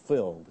are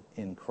fulfilled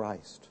in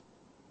Christ.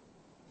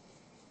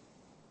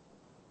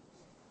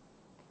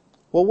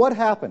 Well, what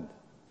happened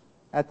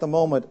at the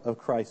moment of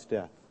Christ's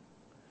death?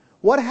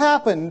 What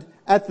happened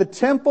at the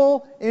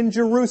temple in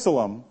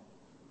Jerusalem,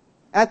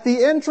 at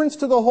the entrance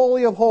to the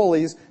Holy of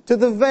Holies, to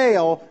the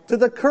veil, to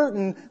the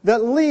curtain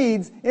that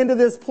leads into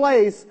this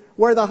place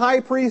where the high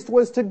priest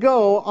was to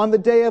go on the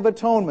Day of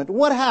Atonement?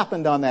 What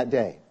happened on that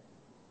day?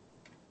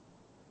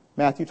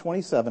 Matthew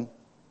 27,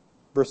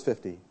 verse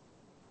 50.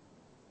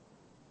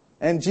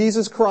 And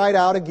Jesus cried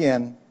out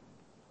again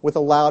with a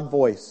loud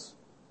voice,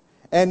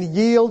 and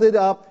yielded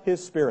up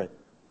his spirit.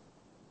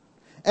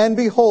 And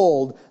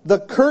behold, the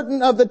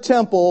curtain of the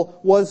temple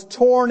was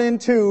torn in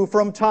two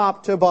from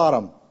top to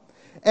bottom,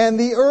 and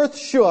the earth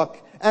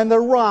shook, and the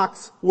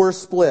rocks were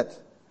split.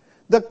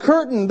 The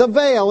curtain, the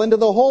veil into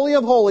the Holy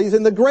of Holies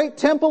in the great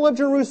temple of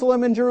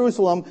Jerusalem in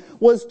Jerusalem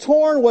was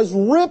torn, was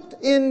ripped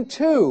in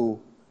two,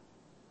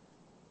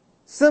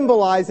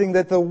 symbolizing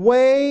that the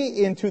way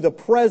into the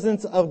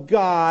presence of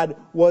God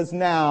was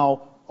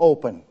now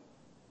open.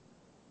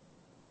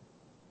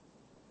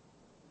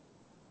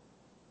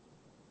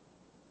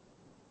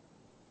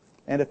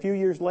 And a few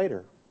years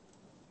later,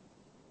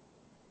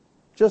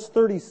 just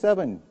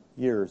 37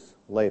 years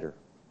later,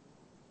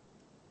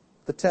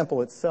 the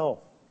temple itself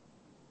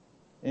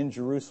in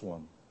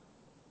Jerusalem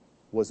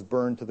was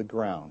burned to the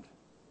ground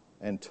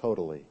and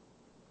totally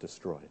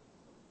destroyed.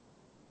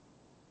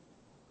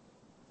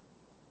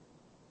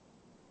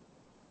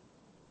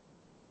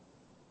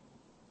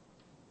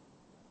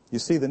 You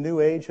see, the new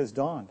age has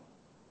dawned.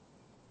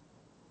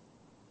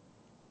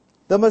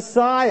 The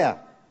Messiah,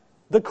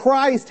 the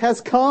Christ,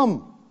 has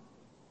come.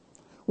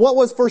 What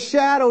was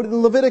foreshadowed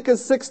in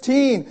Leviticus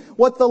 16,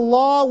 what the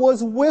law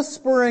was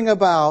whispering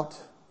about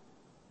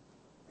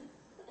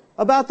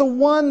the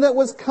one that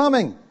was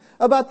coming,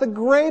 about the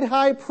great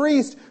high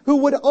priest who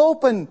would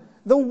open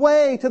the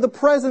way to the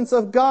presence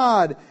of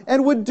God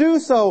and would do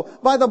so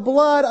by the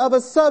blood of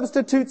a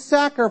substitute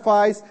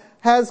sacrifice,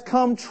 has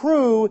come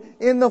true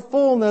in the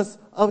fullness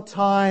of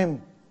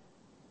time.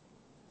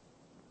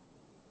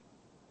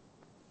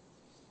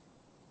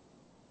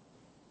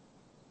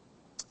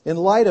 In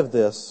light of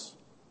this,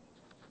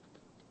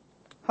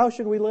 how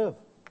should we live?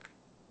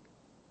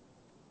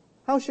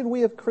 How should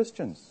we, as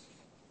Christians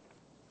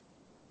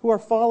who are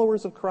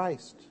followers of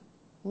Christ,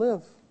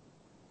 live?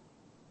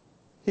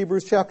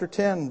 Hebrews chapter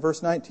 10,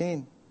 verse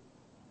 19.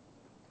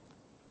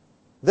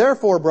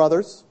 Therefore,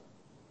 brothers,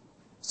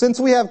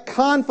 since we have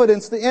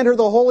confidence to enter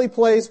the holy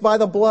place by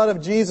the blood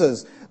of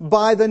Jesus,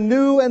 by the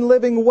new and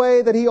living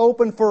way that He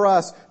opened for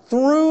us,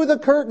 through the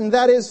curtain,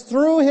 that is,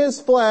 through His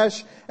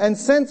flesh, and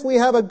since we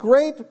have a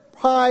great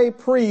high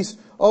priest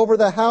over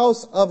the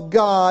house of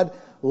God,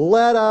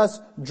 let us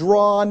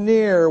draw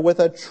near with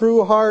a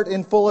true heart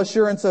in full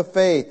assurance of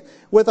faith,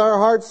 with our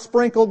hearts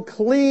sprinkled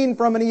clean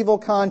from an evil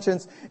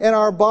conscience, and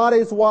our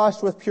bodies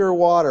washed with pure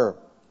water.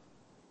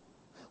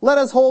 Let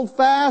us hold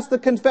fast the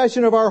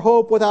confession of our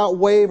hope without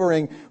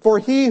wavering, for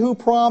He who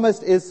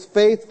promised is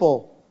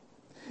faithful.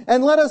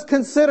 And let us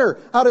consider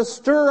how to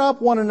stir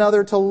up one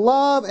another to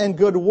love and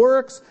good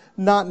works,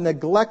 not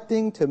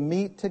neglecting to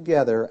meet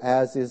together,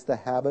 as is the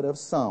habit of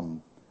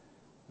some,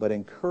 but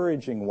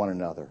encouraging one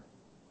another,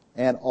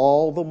 and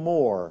all the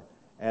more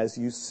as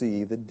you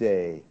see the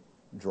day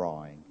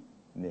drawing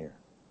near.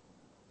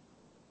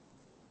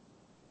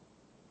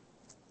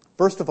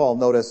 First of all,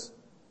 notice,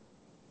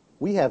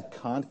 we have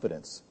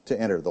confidence to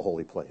enter the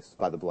holy place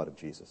by the blood of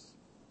Jesus.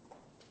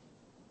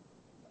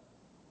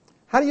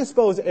 How do you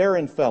suppose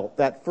Aaron felt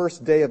that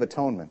first day of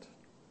atonement?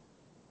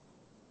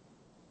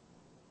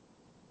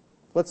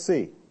 Let's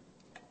see.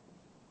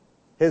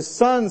 His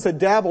sons had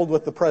dabbled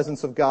with the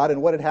presence of God,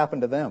 and what had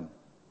happened to them?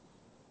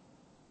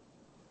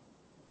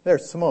 They're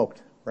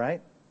smoked,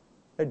 right?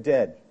 They're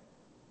dead.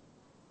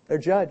 They're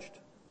judged.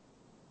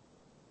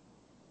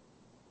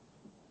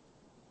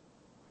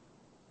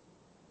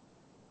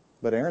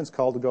 But Aaron's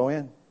called to go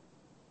in.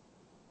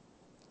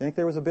 Think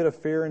there was a bit of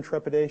fear and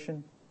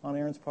trepidation on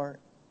Aaron's part?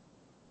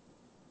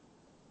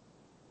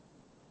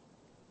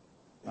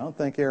 I don't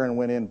think Aaron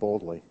went in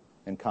boldly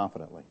and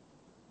confidently.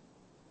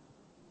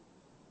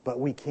 But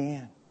we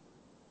can.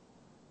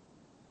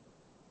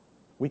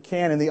 We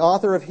can. And the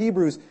author of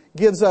Hebrews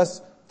gives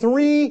us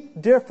 3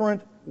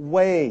 different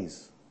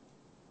ways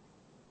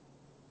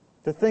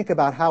to think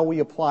about how we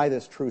apply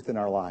this truth in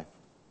our life.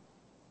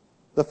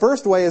 The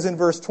first way is in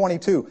verse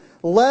 22.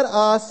 Let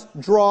us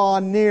draw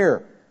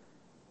near.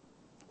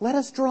 Let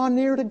us draw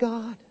near to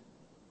God.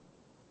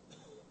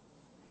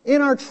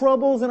 In our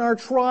troubles, in our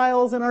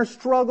trials, in our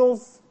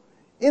struggles,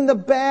 in the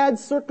bad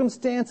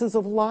circumstances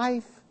of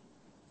life,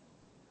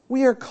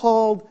 we are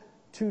called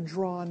to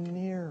draw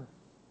near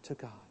to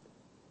God,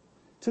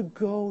 to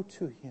go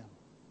to Him,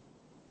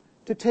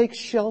 to take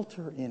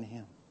shelter in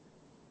Him,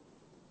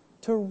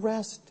 to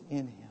rest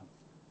in Him.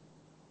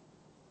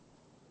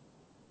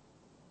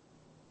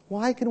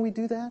 Why can we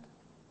do that?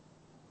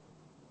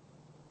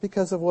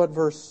 Because of what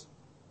verse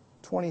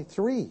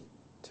 23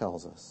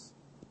 tells us.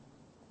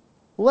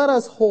 Let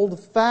us hold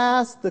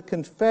fast the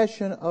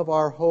confession of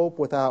our hope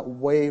without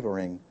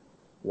wavering.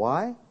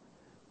 Why?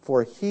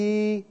 For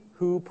He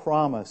who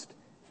promised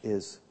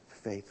is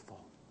faithful.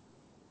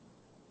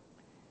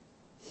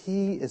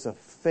 He is a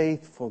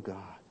faithful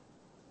God.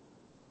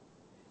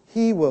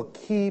 He will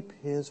keep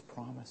His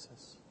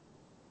promises.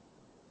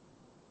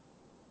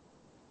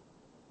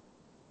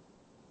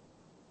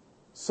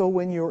 So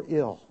when you're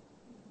ill,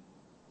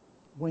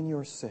 when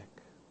you're sick,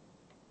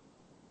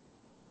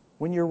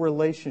 when your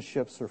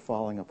relationships are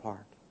falling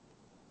apart,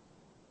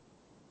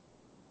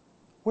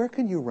 where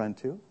can you run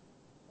to?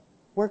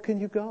 Where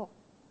can you go?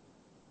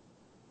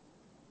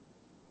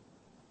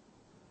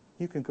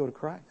 You can go to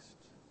Christ.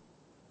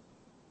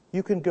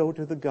 You can go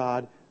to the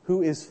God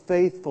who is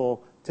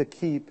faithful to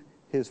keep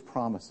His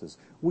promises.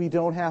 We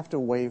don't have to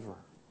waver.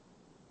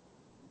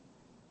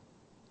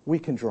 We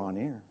can draw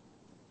near.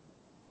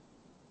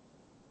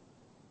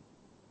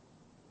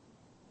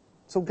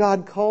 So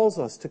God calls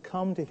us to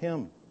come to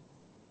Him,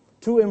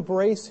 to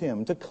embrace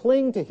Him, to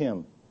cling to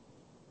Him.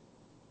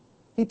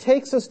 He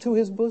takes us to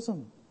His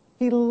bosom.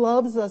 He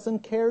loves us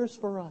and cares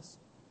for us.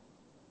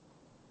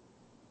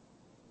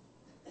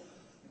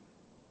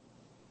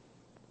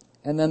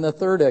 And then the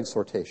third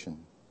exhortation,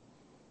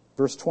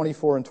 verse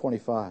 24 and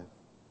 25.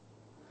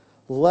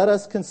 let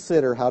us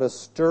consider how to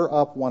stir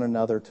up one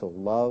another to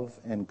love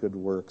and good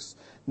works,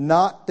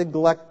 not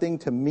neglecting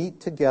to meet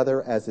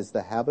together as is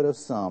the habit of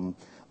some,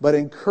 but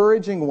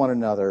encouraging one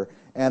another,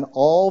 and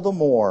all the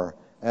more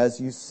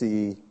as you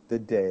see the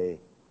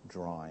day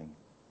drawing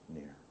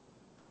near.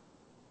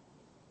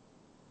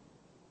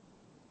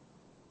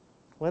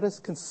 Let us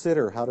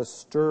consider how to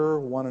stir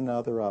one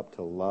another up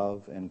to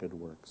love and good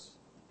works.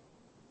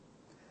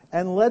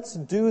 And let's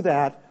do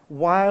that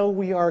while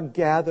we are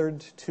gathered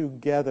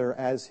together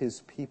as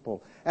His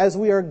people, as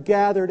we are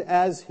gathered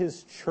as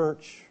His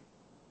church.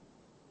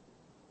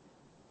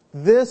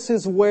 This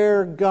is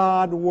where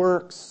God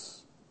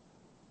works.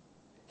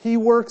 He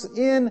works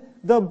in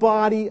the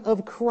body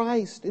of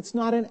Christ. It's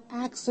not an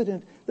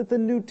accident that the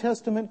New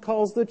Testament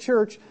calls the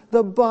church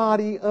the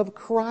body of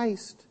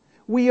Christ.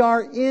 We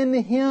are in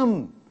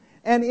Him,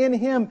 and in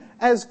Him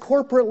as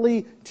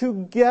corporately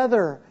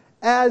together,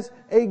 as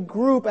a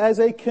group, as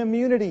a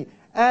community,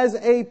 as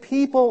a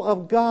people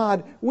of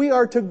God. We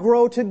are to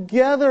grow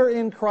together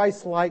in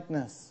Christ's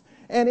likeness,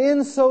 and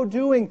in so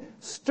doing,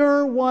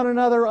 stir one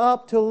another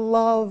up to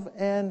love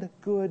and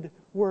good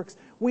works.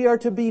 We are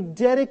to be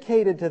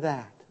dedicated to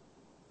that.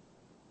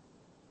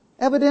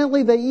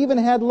 Evidently, they even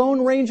had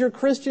Lone Ranger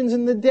Christians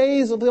in the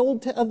days of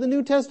the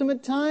New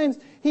Testament times.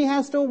 He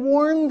has to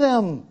warn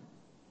them.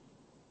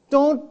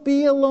 Don't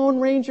be a Lone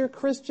Ranger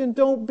Christian.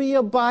 Don't be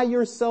a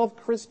by-yourself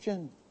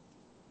Christian.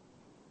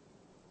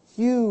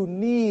 You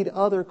need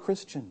other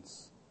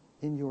Christians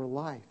in your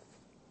life,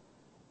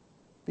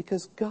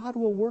 because God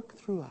will work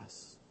through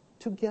us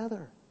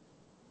together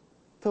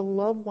to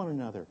love one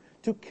another,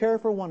 to care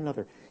for one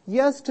another.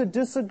 Yes, to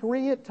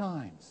disagree at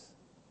times.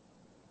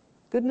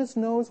 Goodness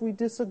knows we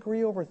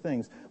disagree over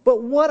things.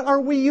 But what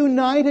are we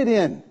united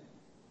in?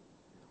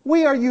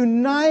 We are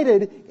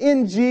united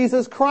in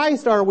Jesus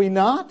Christ, are we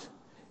not?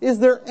 Is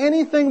there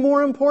anything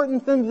more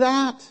important than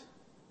that?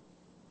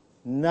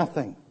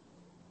 Nothing.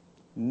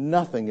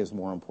 Nothing is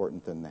more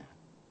important than that.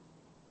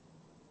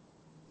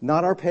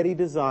 Not our petty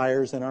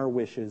desires and our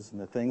wishes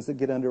and the things that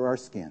get under our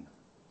skin.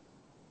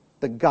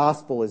 The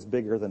gospel is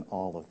bigger than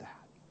all of that.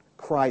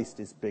 Christ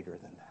is bigger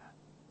than that.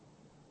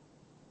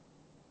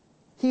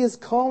 He is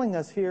calling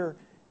us here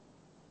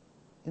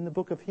in the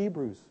book of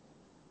Hebrews,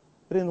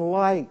 but in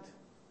light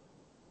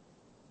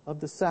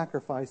of the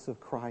sacrifice of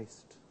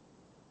Christ,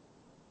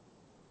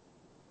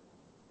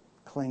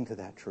 cling to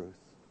that truth.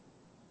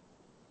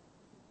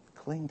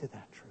 Cling to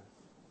that truth.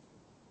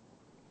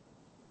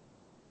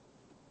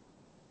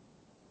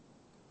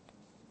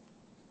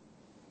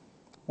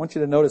 I want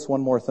you to notice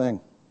one more thing.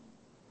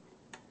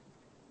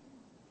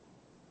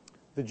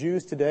 The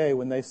Jews today,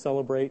 when they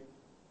celebrate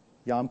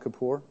Yom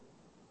Kippur,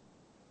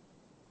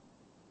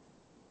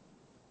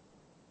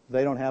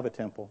 they don't have a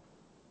temple.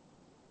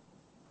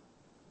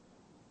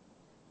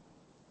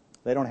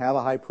 They don't have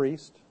a high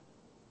priest.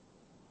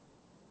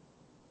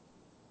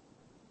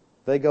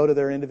 They go to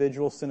their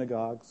individual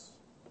synagogues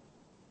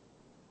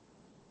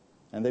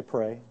and they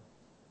pray.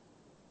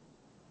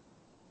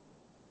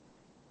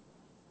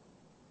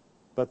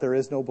 But there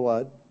is no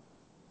blood.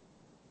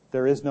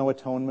 There is no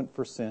atonement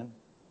for sin.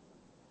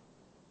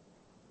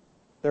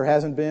 There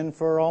hasn't been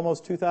for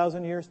almost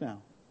 2,000 years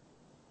now.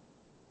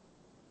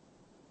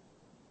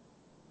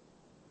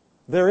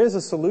 There is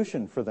a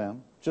solution for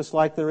them, just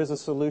like there is a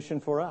solution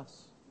for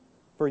us,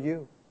 for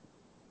you.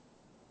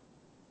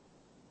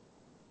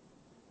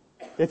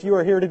 If you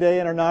are here today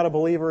and are not a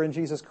believer in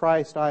Jesus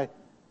Christ, I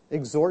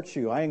exhort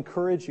you, I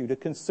encourage you to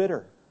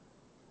consider,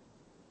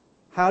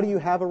 how do you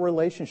have a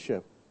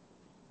relationship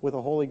with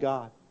a holy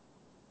God?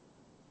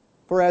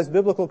 For as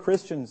biblical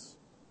Christians,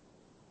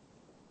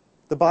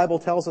 the Bible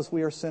tells us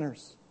we are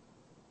sinners.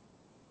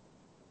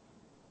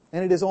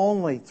 And it is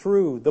only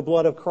through the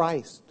blood of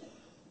Christ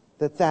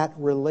that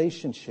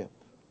relationship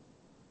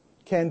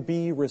can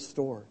be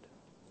restored.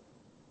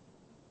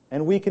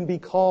 And we can be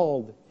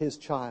called His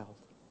child.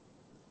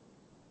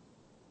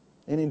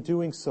 And in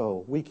doing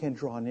so, we can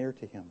draw near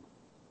to Him.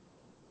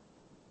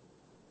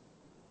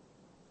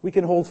 We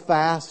can hold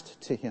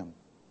fast to Him.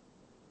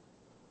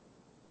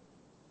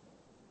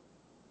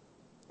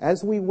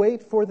 As we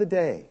wait for the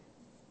day,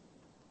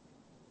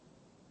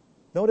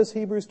 notice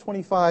Hebrews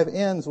 25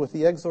 ends with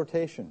the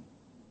exhortation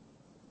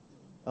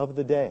of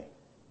the day.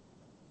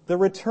 The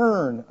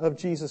return of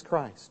Jesus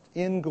Christ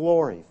in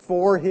glory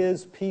for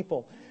His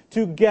people,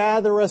 to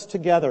gather us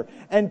together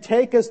and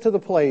take us to the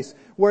place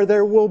where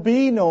there will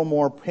be no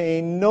more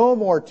pain, no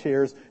more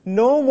tears,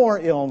 no more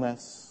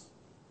illness.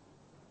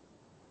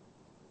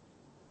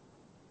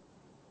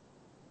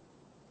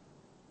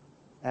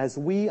 As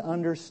we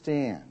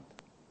understand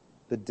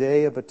the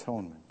Day of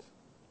Atonement,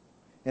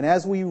 and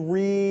as we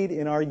read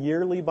in our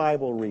yearly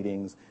Bible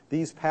readings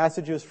these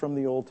passages from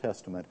the Old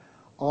Testament,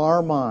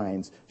 our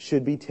minds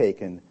should be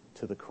taken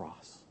to the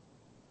cross,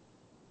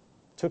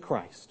 to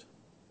Christ.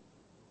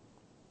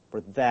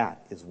 For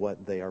that is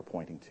what they are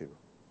pointing to.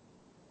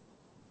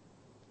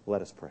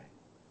 Let us pray.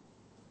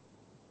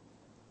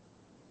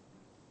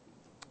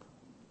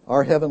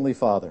 Our Heavenly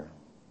Father,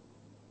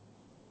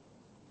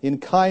 in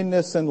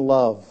kindness and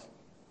love,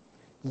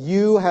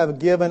 You have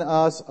given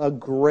us a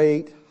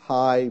great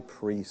high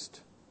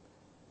priest.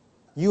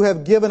 You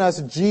have given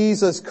us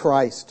Jesus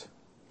Christ.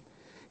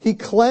 He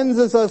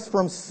cleanses us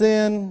from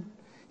sin.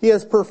 He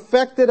has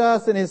perfected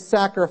us in His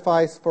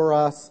sacrifice for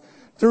us.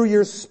 Through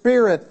your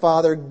Spirit,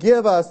 Father,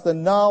 give us the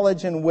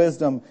knowledge and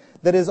wisdom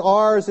that is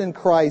ours in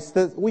Christ,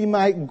 that we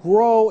might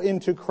grow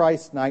into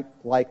Christ's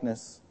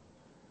likeness.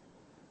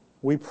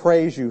 We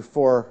praise you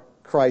for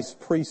Christ's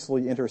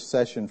priestly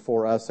intercession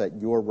for us at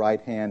your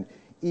right hand,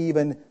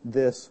 even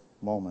this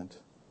moment.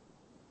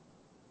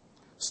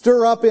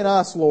 Stir up in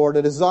us, Lord,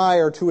 a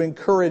desire to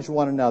encourage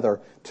one another,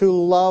 to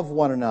love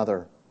one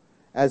another,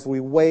 as we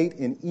wait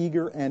in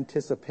eager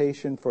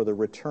anticipation for the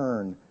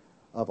return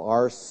of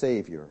our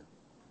Savior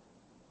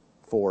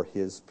for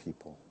His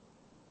people.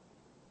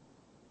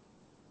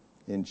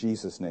 In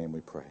Jesus' name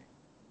we pray.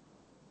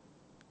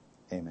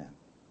 Amen.